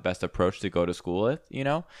that's not the best approach to go to school with, you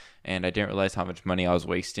know, and I didn't realize how much money I was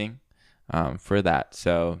wasting for that.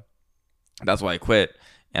 So that's why I quit.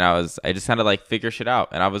 And I just kind of like figure shit out.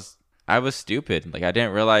 And I was stupid. Like I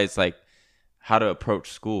didn't realize like how to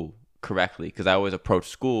approach school correctly because I always approach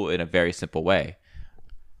school in a very simple way,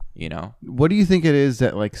 you know? What do you think it is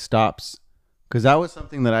that like stops? Because that was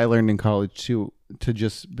something that I learned in college too, to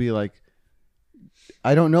just be like,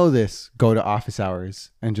 I don't know this. Go to office hours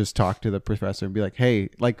and just talk to the professor and be like, hey,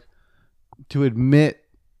 like to admit,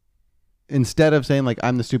 instead of saying like,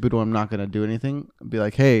 I'm the stupid one, I'm not going to do anything, be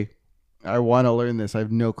like, hey, I want to learn this. I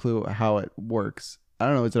have no clue how it works. I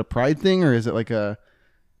don't know. Is it a pride thing or is it like a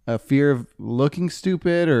fear of looking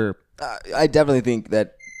stupid or? I definitely think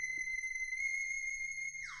that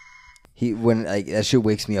when like that shit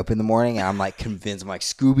wakes me up in the morning and I'm like convinced, I'm like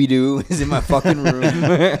Scooby-Doo is in my fucking room.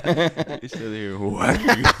 He's still here.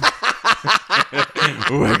 Wacky.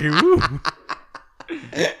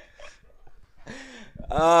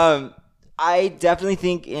 Wacky. I definitely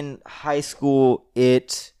think in high school I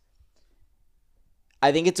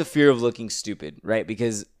think it's a fear of looking stupid, right?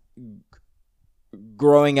 Because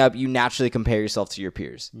growing up, you naturally compare yourself to your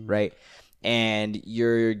peers, right? And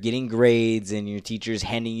you're getting grades and your teacher's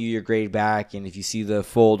handing you your grade back. And if you see the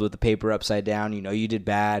fold with the paper upside down, you know you did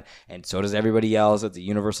bad. And so does everybody else. It's a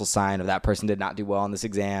universal sign of that person did not do well on this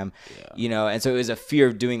exam, you know? And so it was a fear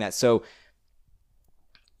of doing that. So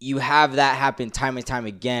you have that happen time and time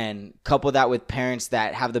again. Couple that with parents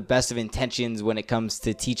that have the best of intentions when it comes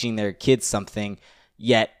to teaching their kids something,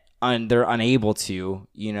 yet they're unable to,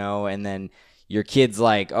 you know, and then your kid's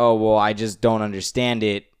like, oh well, I just don't understand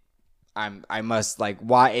it. I must like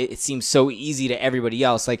why it seems so easy to everybody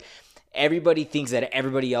else. Like everybody thinks that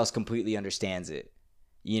everybody else completely understands it,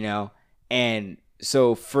 you know? And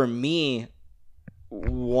so for me,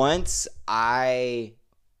 once I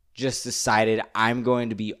just decided I'm going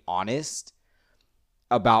to be honest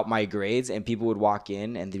about my grades, and people would walk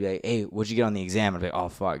in and they'd be like, hey, what'd you get on the exam? I'd be like, oh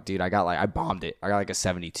fuck, dude, I bombed it. I got like a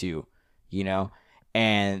 72, you know?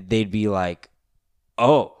 And they'd be like,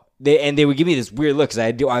 oh, they would give me this weird look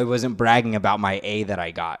because I wasn't bragging about my A that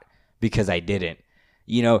I got because I didn't.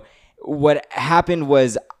 You know, what happened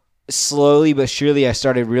was slowly but surely I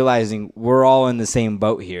started realizing we're all in the same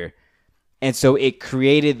boat here. And so it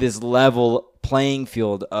created this level playing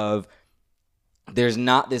field of there's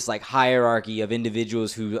not this like hierarchy of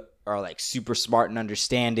individuals who are like super smart and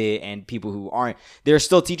understand it and people who aren't. There are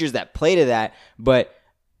still teachers that play to that, but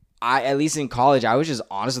at least in college, I was just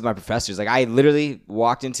honest with my professors. Like I literally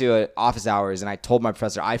walked into office hours and I told my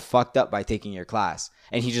professor, I fucked up by taking your class.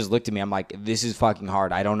 And he just looked at me. I'm like, this is fucking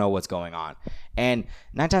hard. I don't know what's going on. And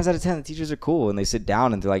 9 times out of 10, the teachers are cool and they sit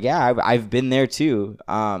down and they're like, yeah, I've been there too.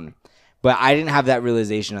 But I didn't have that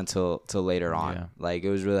realization until later on. Yeah. Like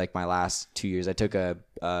it was really like my last 2 years. I took a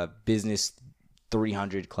business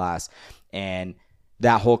 300 class, and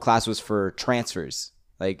that whole class was for transfers.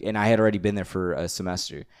 Like, and I had already been there for a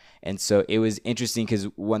semester. And so it was interesting because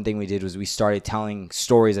one thing we did was we started telling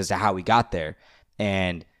stories as to how we got there.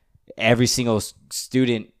 And every single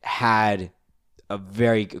student had a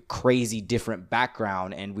very crazy different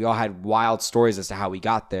background, and we all had wild stories as to how we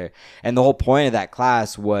got there. And the whole point of that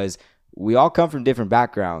class was we all come from different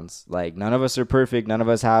backgrounds. Like none of us are perfect. None of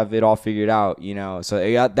us have it all figured out, you know? So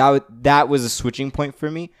that was a switching point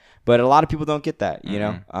for me, but a lot of people don't get that, you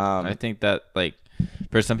know? I think that like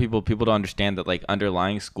for some people don't understand that like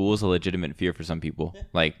underlying school is a legitimate fear for some people.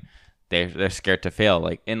 Like they're scared to fail.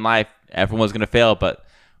 Like in life, everyone's going to fail, but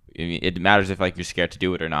it matters if like you're scared to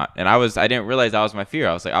do it or not. And I didn't realize that was my fear.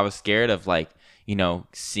 I was scared of like, you know,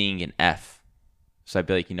 seeing an F. So I'd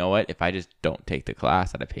be like, you know what? If I just don't take the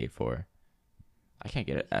class that I paid for, I can't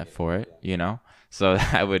get an F for it, you know? So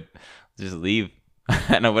I would just leave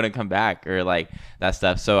and I wouldn't come back or like that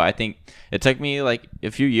stuff. So I think it took me like a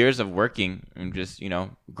few years of working and just, you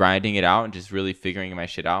know, grinding it out and just really figuring my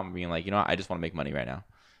shit out and being like, you know what? I just want to make money right now.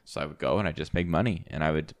 So I would go and I just make money, and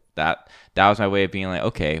I would that was my way of being like,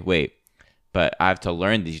 okay, wait, but I have to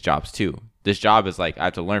learn these jobs too. This job is like I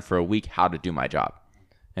have to learn for a week how to do my job.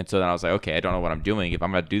 And so then I was like, okay, I don't know what I'm doing. If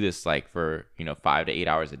I'm going to do this like for, you know, 5 to 8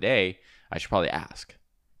 hours a day, I should probably ask.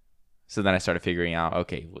 So then I started figuring out,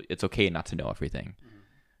 okay, it's okay not to know everything.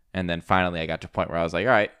 And then finally I got to a point where I was like,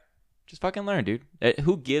 all right, just fucking learn, dude.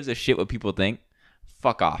 Who gives a shit what people think?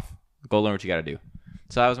 Fuck off. Go learn what you got to do.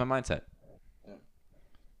 So that was my mindset.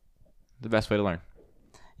 The best way to learn.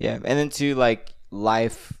 Yeah. And then too, like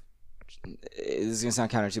life, this is going to sound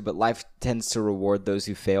counter too, but life tends to reward those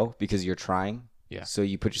who fail because you're trying. Yeah. So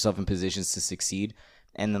you put yourself in positions to succeed.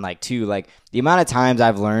 And then like too, like the amount of times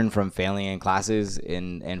I've learned from failing in classes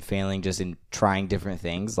and failing just in trying different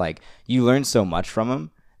things, like you learn so much from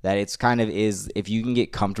them that it's kind of is, if you can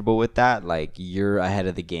get comfortable with that, like you're ahead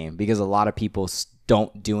of the game, because a lot of people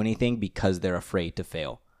don't do anything because they're afraid to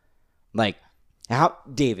fail. Like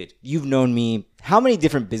David, you've known me. How many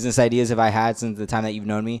different business ideas have I had since the time that you've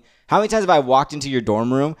known me? How many times have I walked into your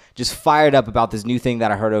dorm room just fired up about this new thing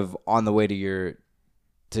that I heard of on the way to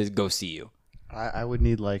go see you? I would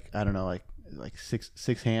need like, I don't know, like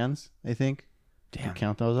six hands, I think. Damn. To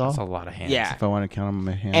count those all. That's a lot of hands. Yeah. If I want to count them on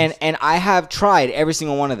my hands. And I have tried every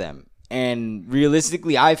single one of them. And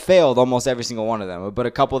realistically, I've failed almost every single one of them, but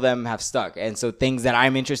a couple of them have stuck. And so things that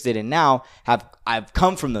I'm interested in now I've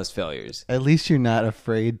come from those failures. At least you're not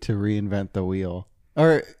afraid to reinvent the wheel,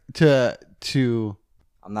 or to.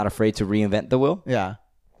 I'm not afraid to reinvent the wheel. Yeah.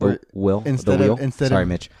 The wheel. Sorry,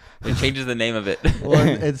 Mitch. It changes the name of it. Well,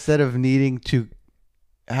 instead of needing to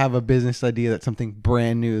have a business idea that's something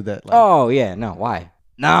brand new that. Like, oh yeah, no, why?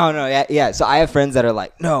 No, yeah. So I have friends that are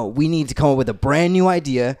like, no, we need to come up with a brand new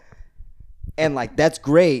idea. And like, that's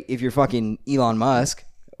great if you're fucking Elon Musk.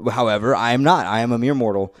 However, I am not. I am a mere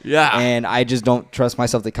mortal. Yeah. And I just don't trust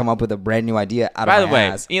myself to come up with a brand new idea out of my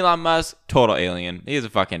ass. By the way, Elon Musk, total alien. He's a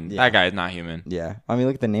fucking, that guy is not human. Yeah. I mean,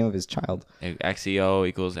 look at the name of his child. XEO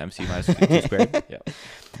equals MC minus 2 squared. Yeah.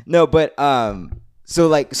 No, but, so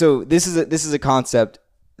this is a concept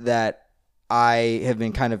that I have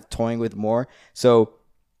been kind of toying with more. So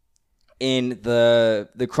in the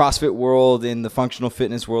CrossFit world, in the functional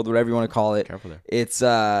fitness world, whatever you want to call it, Careful there. it's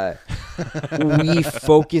we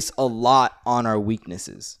focus a lot on our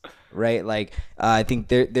weaknesses, right? Like, I think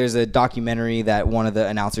there's a documentary that one of the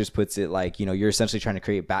announcers puts it like, you're essentially trying to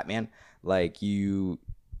create Batman. Like, you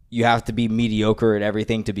have to be mediocre at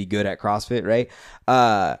everything to be good at CrossFit, right?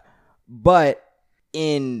 But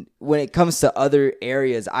when it comes to other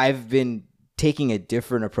areas, I've been taking a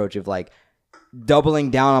different approach of like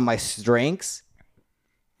doubling down on my strengths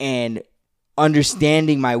and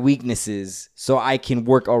understanding my weaknesses so I can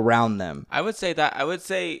work around them. I would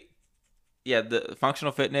say, yeah, the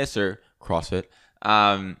functional fitness or CrossFit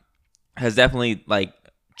has definitely like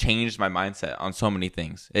changed my mindset on so many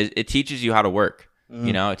things. It teaches you how to work.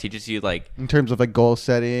 It teaches you like in terms of like goal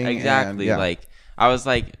setting. Exactly. And, Like I was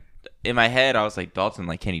like in my head, I was like, Dalton,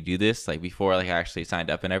 like, can you do this? Like before like I actually signed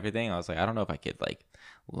up and everything, I was like, I don't know if I could like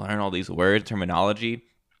learn all these words, terminology.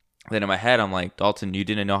 Then in my head, I'm like, Dalton, you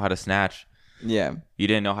didn't know how to snatch. Yeah. You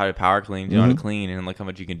didn't know how to power clean. You didn't know how to clean, and look how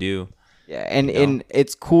much you can do. Yeah, and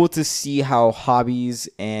it's cool to see how hobbies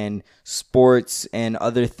and sports and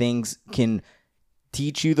other things can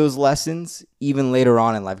teach you those lessons even later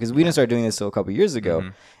on in life. Because we didn't start doing this a couple years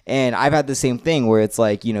ago. And I've had the same thing where it's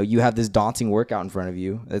like, you have this daunting workout in front of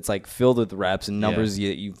you. It's like filled with reps and numbers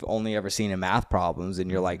you've only ever seen in math problems. And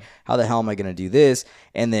you're like, how the hell am I going to do this?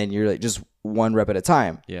 And then you're like, just one rep at a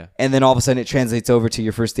time. Yeah. And then all of a sudden it translates over to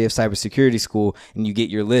your first day of cybersecurity school and you get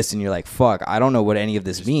your list and you're like, fuck, I don't know what any of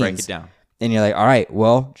this means. Break it down. And you're like, all right,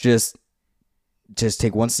 well, just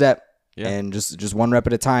take one step and just one rep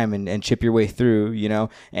at a time and chip your way through,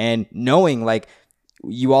 and knowing like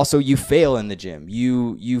you fail in the gym,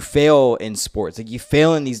 you fail in sports, like you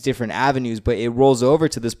fail in these different avenues, but it rolls over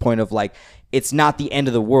to this point of like, it's not the end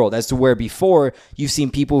of the world, as to where before you've seen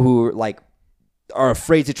people who are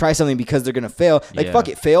afraid to try something because they're going to fail. Like, fuck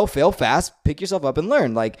it, fail fast, pick yourself up and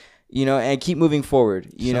learn. Like, and keep moving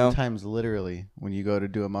forward, Sometimes literally when you go to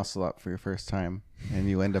do a muscle up for your first time and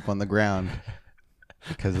you end up on the ground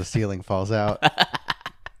because the ceiling falls out.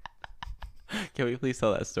 Can we please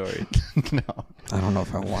tell that story? No. I don't know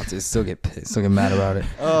if I want to. Still get mad about it.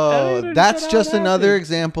 Oh, that's just another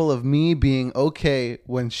example of me being okay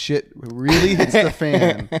when shit really hits the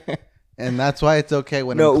fan. And that's why it's okay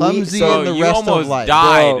when I'm clumsy in the rest of life.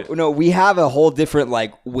 Died. No, we have a whole different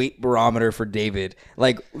weight barometer for David.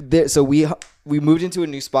 So we moved into a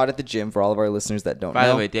new spot at the gym for all of our listeners that don't know. By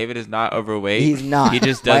the way, David is not overweight. He's not. He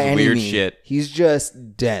just by does any weird means. shit. He's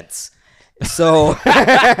just dense. So,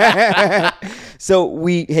 so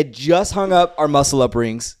we had just hung up our muscle up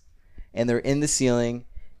rings, and they're in the ceiling.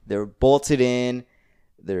 They're bolted in.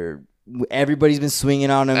 Everybody's been swinging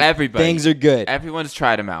on them. Everybody. Things are good. Everyone's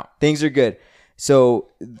tried them out. Things are good. So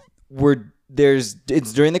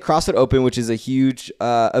it's during the CrossFit Open, which is a huge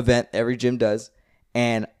event every gym does,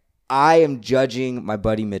 and I am judging my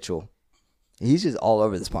buddy Mitchell. He's just all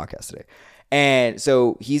over this podcast today, and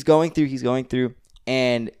so he's going through,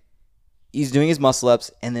 and he's doing his muscle ups,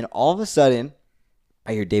 and then all of a sudden,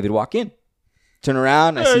 I hear David walk in. Turn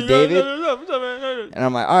around, I see David, and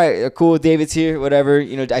I'm like, all right, cool, David's here, whatever.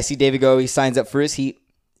 I see David go, he signs up for his heat,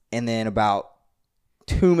 and then about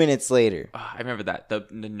 2 minutes later. I remember that. The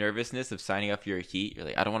nervousness of signing up for your heat. You're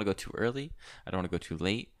like, I don't want to go too early. I don't want to go too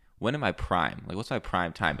late. When am I prime? Like, what's my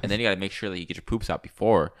prime time? And then you got to make sure that you get your poops out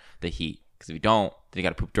before the heat. Because if you don't, then you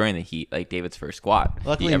got to poop during the heat, like David's first squat.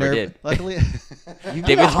 Luckily, he ever did. Luckily,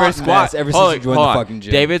 David's first squat ever since you joined the fucking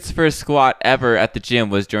gym. David's first squat ever at the gym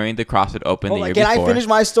was during the CrossFit Open the year can before. I finish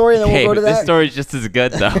my story and then we'll go to that? This story is just as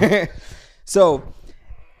good though. So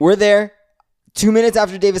we're there. 2 minutes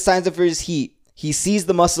after David signs up for his heat, he sees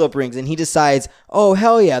the muscle up rings and he decides, oh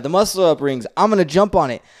hell yeah, the muscle up rings. I'm gonna jump on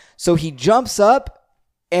it. So he jumps up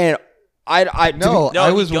and I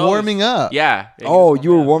was warming up. Yeah. Oh,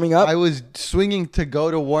 you were warming up? I was swinging to go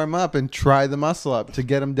to warm up and try the muscle up to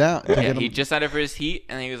get him down. He just signed up for his heat,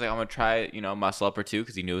 and he was like, I'm going to try, muscle up or two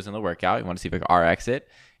because he knew it was in the workout. He wanted to see if I could RX it.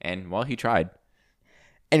 And, well, he tried.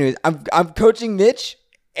 Anyways, I'm coaching Mitch,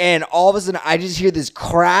 and all of a sudden I just hear this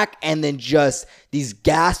crack and then just these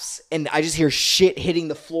gasps, and I just hear shit hitting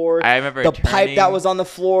the floor. I remember the pipe that was on the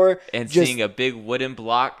floor. And seeing a big wooden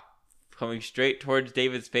block coming straight towards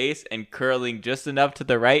David's face and curling just enough to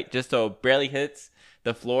the right, just so it barely hits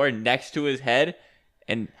the floor next to his head.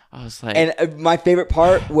 And I was like... And my favorite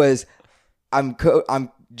part was I'm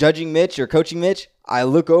judging Mitch or coaching Mitch. I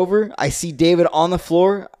look over, I see David on the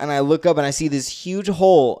floor, and I look up and I see this huge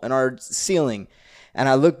hole in our ceiling. And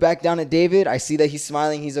I look back down at David. I see that he's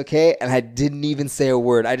smiling. He's okay. And I didn't even say a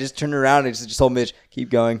word. I just turned around and just told Mitch,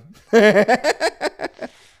 keep going.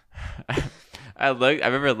 I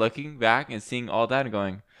remember looking back and seeing all that and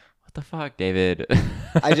going, what the fuck, David?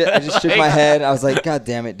 I just shook my head. I was like, God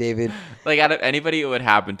damn it, David. Like, out of anybody it would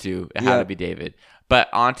happen to, it had to be David. But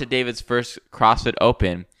on to David's first CrossFit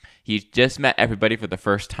Open. He just met everybody for the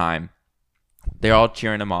first time. They're all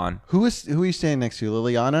cheering him on. Who are you standing next to?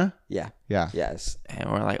 Liliana? Yeah. Yeah. Yes. And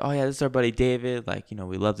we're like, oh, yeah, this is our buddy David. Like,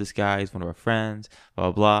 we love this guy. He's one of our friends,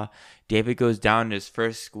 blah, blah, blah. David goes down in his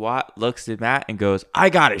first squat, looks at Matt, and goes, I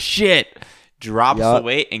got a shit. Drops the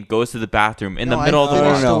weight and goes to the bathroom in the middle of the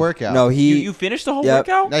finished workout. the workout. No, You finished the whole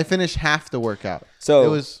workout? I finished half the workout. So it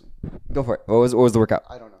was. Go for it. What was the workout?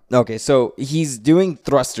 I don't know. Okay, so he's doing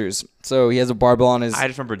thrusters. So he has a barbell on his. I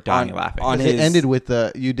just remember dying laughing. It ended with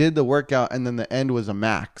you did the workout and then the end was a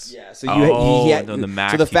max. Yeah. So you had, the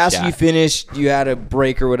max so the faster you finished, you had a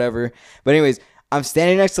break or whatever. But anyways, I'm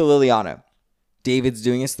standing next to Liliana. David's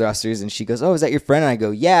doing his thrusters, and she goes, "Oh, is that your friend?" And I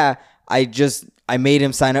go, "Yeah. I made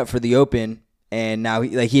him sign up for the Open, and now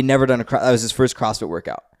he had never done that was his first CrossFit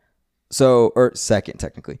workout." So, or second,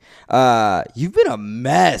 technically. You've been a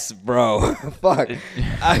mess, bro. Fuck.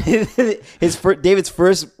 David's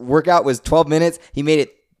first workout was 12 minutes. He made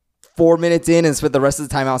it 4 minutes in and spent the rest of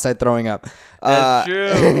the time outside throwing up. That's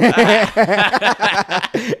true.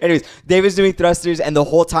 Anyways, David's doing thrusters, and the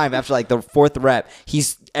whole time after like the fourth rep,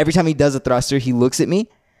 every time he does a thruster, he looks at me,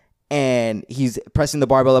 and he's pressing the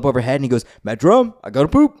barbell up overhead, and he goes, "Matt Drum, I gotta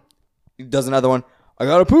poop." He does another one. "I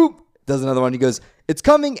gotta poop." Does another one. He goes, "It's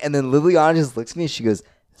coming." And then Liliana just looks at me and she goes,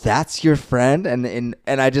 "That's your friend?" And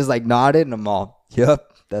I just like nodded, and I'm all,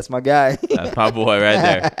 "Yep, that's my guy." That's my boy right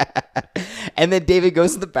there. And then David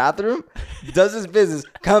goes to the bathroom, does his business,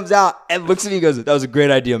 comes out and looks at me and goes, "That was a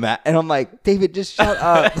great idea, Matt." And I'm like, "David, just shut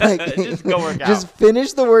up. Like, Just go work out. Just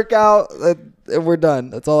finish the workout and we're done.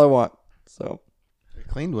 That's all I want." So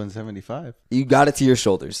Cleaned 175. you got it to your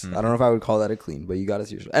shoulders. I don't know if I would call that a clean, but you got it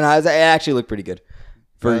to your shoulders. And it actually looked pretty good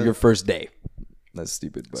for your first day. That's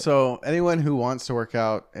stupid. But. So anyone who wants to work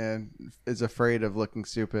out and is afraid of looking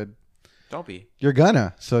stupid, Don't be. you're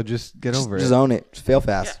gonna. So just get over Just it. own it. Just fail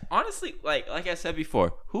fast. Yeah, honestly, like I said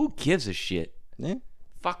before, who gives a shit? Yeah.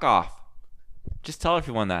 Fuck off. Just tell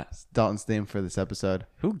everyone that. Dalton's theme for this episode.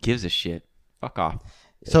 Who gives a shit? Fuck off.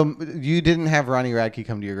 So you didn't have Ronnie Radke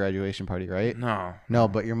come to your graduation party, right? No. No,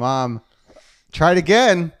 but your mom tried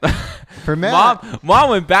again for Matt. Mom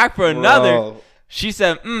went back for another. Bro. She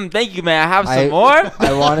said, "Thank you, man. I have some more."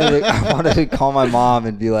 I wanted to call my mom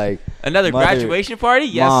and be like, Another "Mother, graduation party?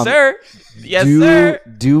 Yes, Mom, sir. Yes, sir.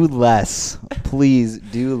 Do less. Please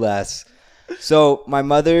do less." So my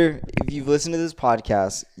mother, if you've listened to this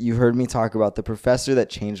podcast, you've heard me talk about the professor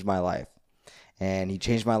that changed my life. And he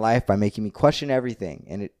changed my life by making me question everything.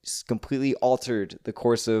 And it's completely altered the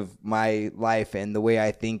course of my life and the way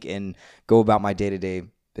I think and go about my day-to-day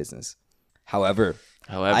business. However,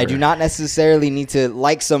 I do not necessarily need to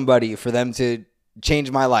like somebody for them to change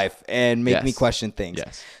my life and make me question things.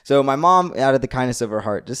 Yes. So my mom, out of the kindness of her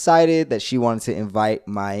heart, decided that she wanted to invite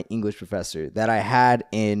my English professor that I had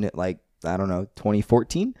in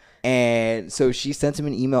 2014. And so she sent him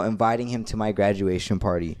an email inviting him to my graduation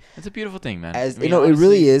party. It's a beautiful thing, man. As it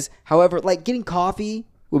really is. However, like getting coffee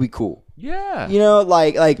would be cool. Yeah.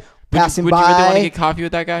 Like passing would by. you really want to get coffee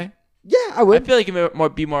with that guy? Yeah, I would. I feel like it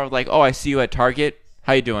would be more of like, "Oh, I see you at Target.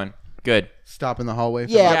 How you doing? Good." Stop in the hallway.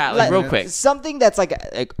 For Yeah, like real quick. Something that's like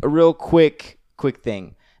a real quick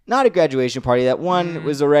thing. Not a graduation party. That one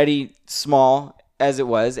was already small as it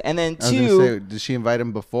was, and then I was gonna two. say, did she invite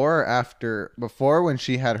him before or after? Before when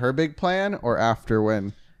she had her big plan, or after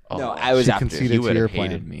when? No, I was she after. conceded You to would your have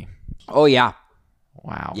hated plan. me. Oh yeah,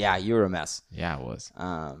 Wow. yeah, you were a mess. Yeah, it was.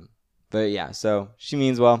 But yeah, so she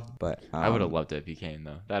means well. But I would have loved it if he came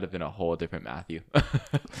though. That'd have been a whole different Matthew.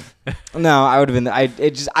 No, I would have been. I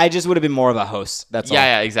just would have been more of a host. That's all.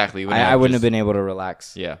 Yeah, exactly. I wouldn't have been able to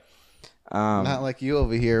relax. Yeah. Not like you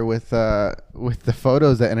over here with the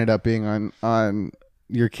photos that ended up being on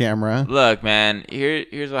your camera. Look, man.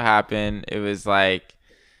 Here's what happened. It was like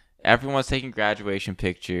everyone's taking graduation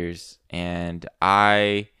pictures, and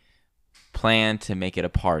I planned to make it a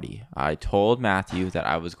party. I told Matthew that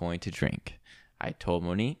I was going to drink. I told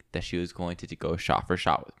Monique that she was going to go shot for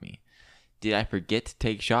shot with me. Did I forget to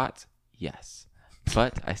take shots? Yes,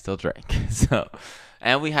 but I still drank. So,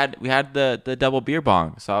 and we had the double beer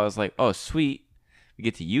bong. So I was like, oh sweet, we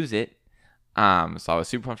get to use it. So I was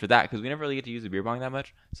super pumped for that because we never really get to use the beer bong that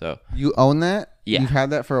much. So You own that? Yeah. You've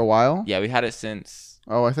had that for a while? yeah, we had it since.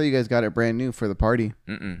 Oh, I thought you guys got it brand new for the party.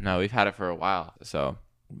 No, we've had it for a while. So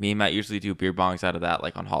me and Matt usually do beer bongs out of that,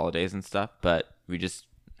 like on holidays and stuff. But we just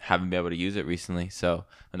haven't been able to use it recently. So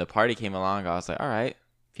when the party came along, I was like, all right,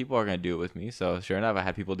 people are gonna do it with me. So sure enough, I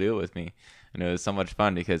had people do it with me, and it was so much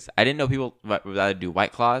fun because I didn't know people would rather do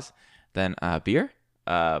White Claws than beer.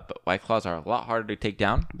 But White Claws are a lot harder to take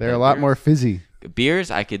down. They're than a lot beers. more fizzy.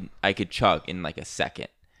 Beers I could chug in like a second,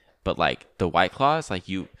 but like the White Claws, like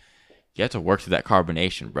you have to work through that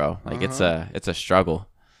carbonation, bro. Like it's a struggle.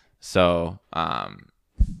 So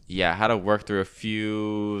yeah, I had to work through a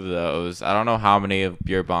few of those. I don't know how many of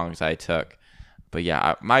beer bongs I took, but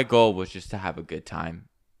yeah, my goal was just to have a good time,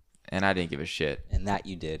 and I didn't give a shit. And that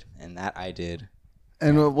you did, and that I did.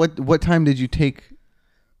 And what time did you take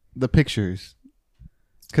the pictures?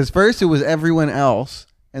 Because first it was everyone else,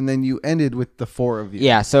 and then you ended with the 4 of you.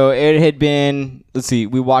 Yeah, so it had been, let's see,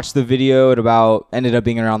 we watched the video at ended up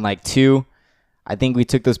being around like 2. I think we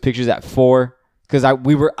took those pictures at 4 because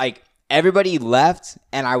we were like, everybody left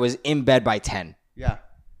and I was in bed by 10. Yeah.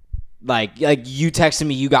 Like you texted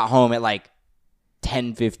me, you got home at like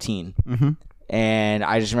 10:15. Mm-hmm. And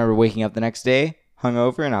I just remember waking up the next day,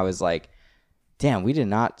 hungover, and I was like, damn, we did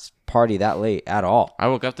not party that late at all. I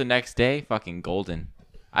woke up the next day fucking golden.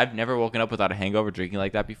 I've never woken up without a hangover drinking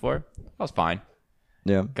like that before. I was fine.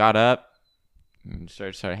 Yeah. Got up and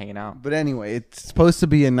started hanging out. But anyway, it's supposed to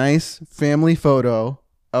be a nice family photo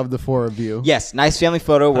of the 4 of you. Yes, nice family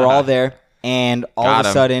photo. We're all there. And all Got of a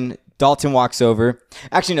him. sudden, Dalton walks over.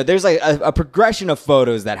 Actually, no, there's like a progression of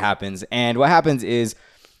photos that happens. And what happens is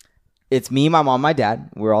it's me, my mom, my dad.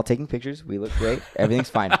 We're all taking pictures. We look great. Everything's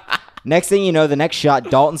fine. Next thing you know, the next shot,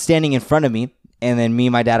 Dalton's standing in front of me. And then me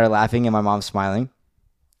and my dad are laughing and my mom's smiling.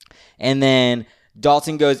 And then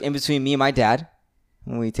Dalton goes in between me and my dad.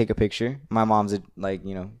 And we take a picture. My mom's like,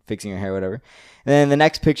 fixing her hair, whatever. And then the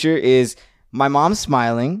next picture is my mom's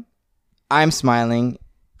smiling. I'm smiling.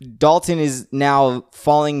 Dalton is now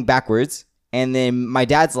falling backwards. And then my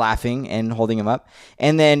dad's laughing and holding him up.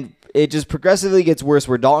 And then it just progressively gets worse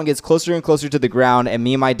where Dalton gets closer and closer to the ground. And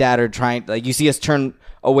me and my dad are trying, like, you see us turn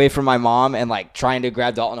away from my mom and like trying to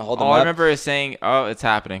grab Dalton and hold him All up. I remember is saying, "Oh, it's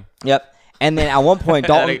happening." Yep. And then at one point,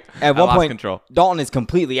 Dalton. I lost control. Dalton is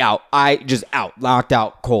completely out. Knocked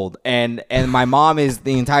out cold. And my mom is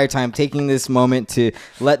the entire time taking this moment to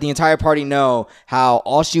let the entire party know how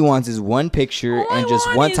all she wants is one picture and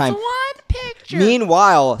just one time. One picture.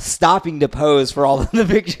 Meanwhile, stopping to pose for all of the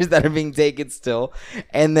pictures that are being taken still.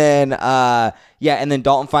 And then, and then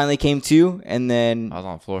Dalton finally came to, and then I was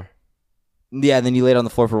on the floor. then you laid on the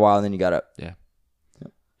floor for a while, and then you got up. Yeah.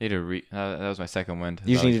 Need to that was my second wind.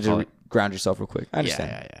 You just needed to ground yourself real quick. I understand.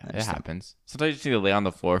 Yeah. I It understand. happens. Sometimes you just need to lay on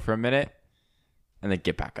the floor for a minute and then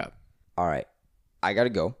get back up. All right. I got to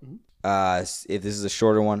go. If this is a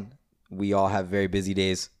shorter one, we all have very busy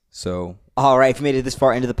days. So, all right. If you made it this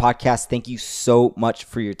far into the podcast, thank you so much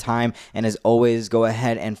for your time. And as always, go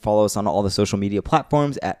ahead and follow us on all the social media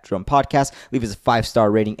platforms at Drum Podcast. Leave us a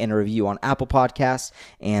 5-star rating and a review on Apple Podcasts.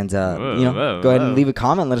 And, go ahead and leave a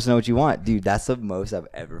comment. Let us know what you want. Dude, that's the most I've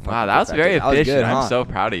ever Wow, that was very efficient. I'm so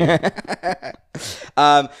proud of you.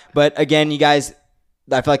 But again, you guys,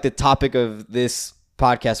 I feel like the topic of this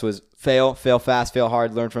podcast was fail fast, fail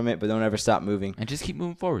hard, learn from it, but don't ever stop moving. And just keep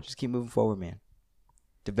moving forward. Just keep moving forward, man.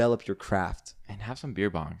 Develop your craft. And have some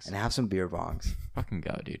beer bongs. And have some beer bongs. Fucking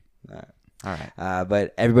go, dude. All right.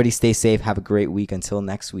 But everybody stay safe. Have a great week. Until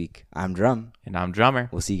next week, I'm Drum. And I'm Drummer.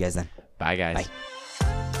 We'll see you guys then. Bye, guys. Bye.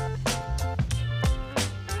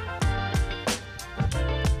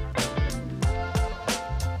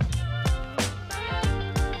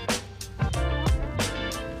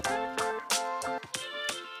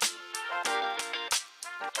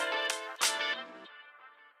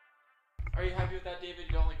 Are you happy with that, David?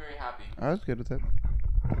 You don't look very happy. I was good with it.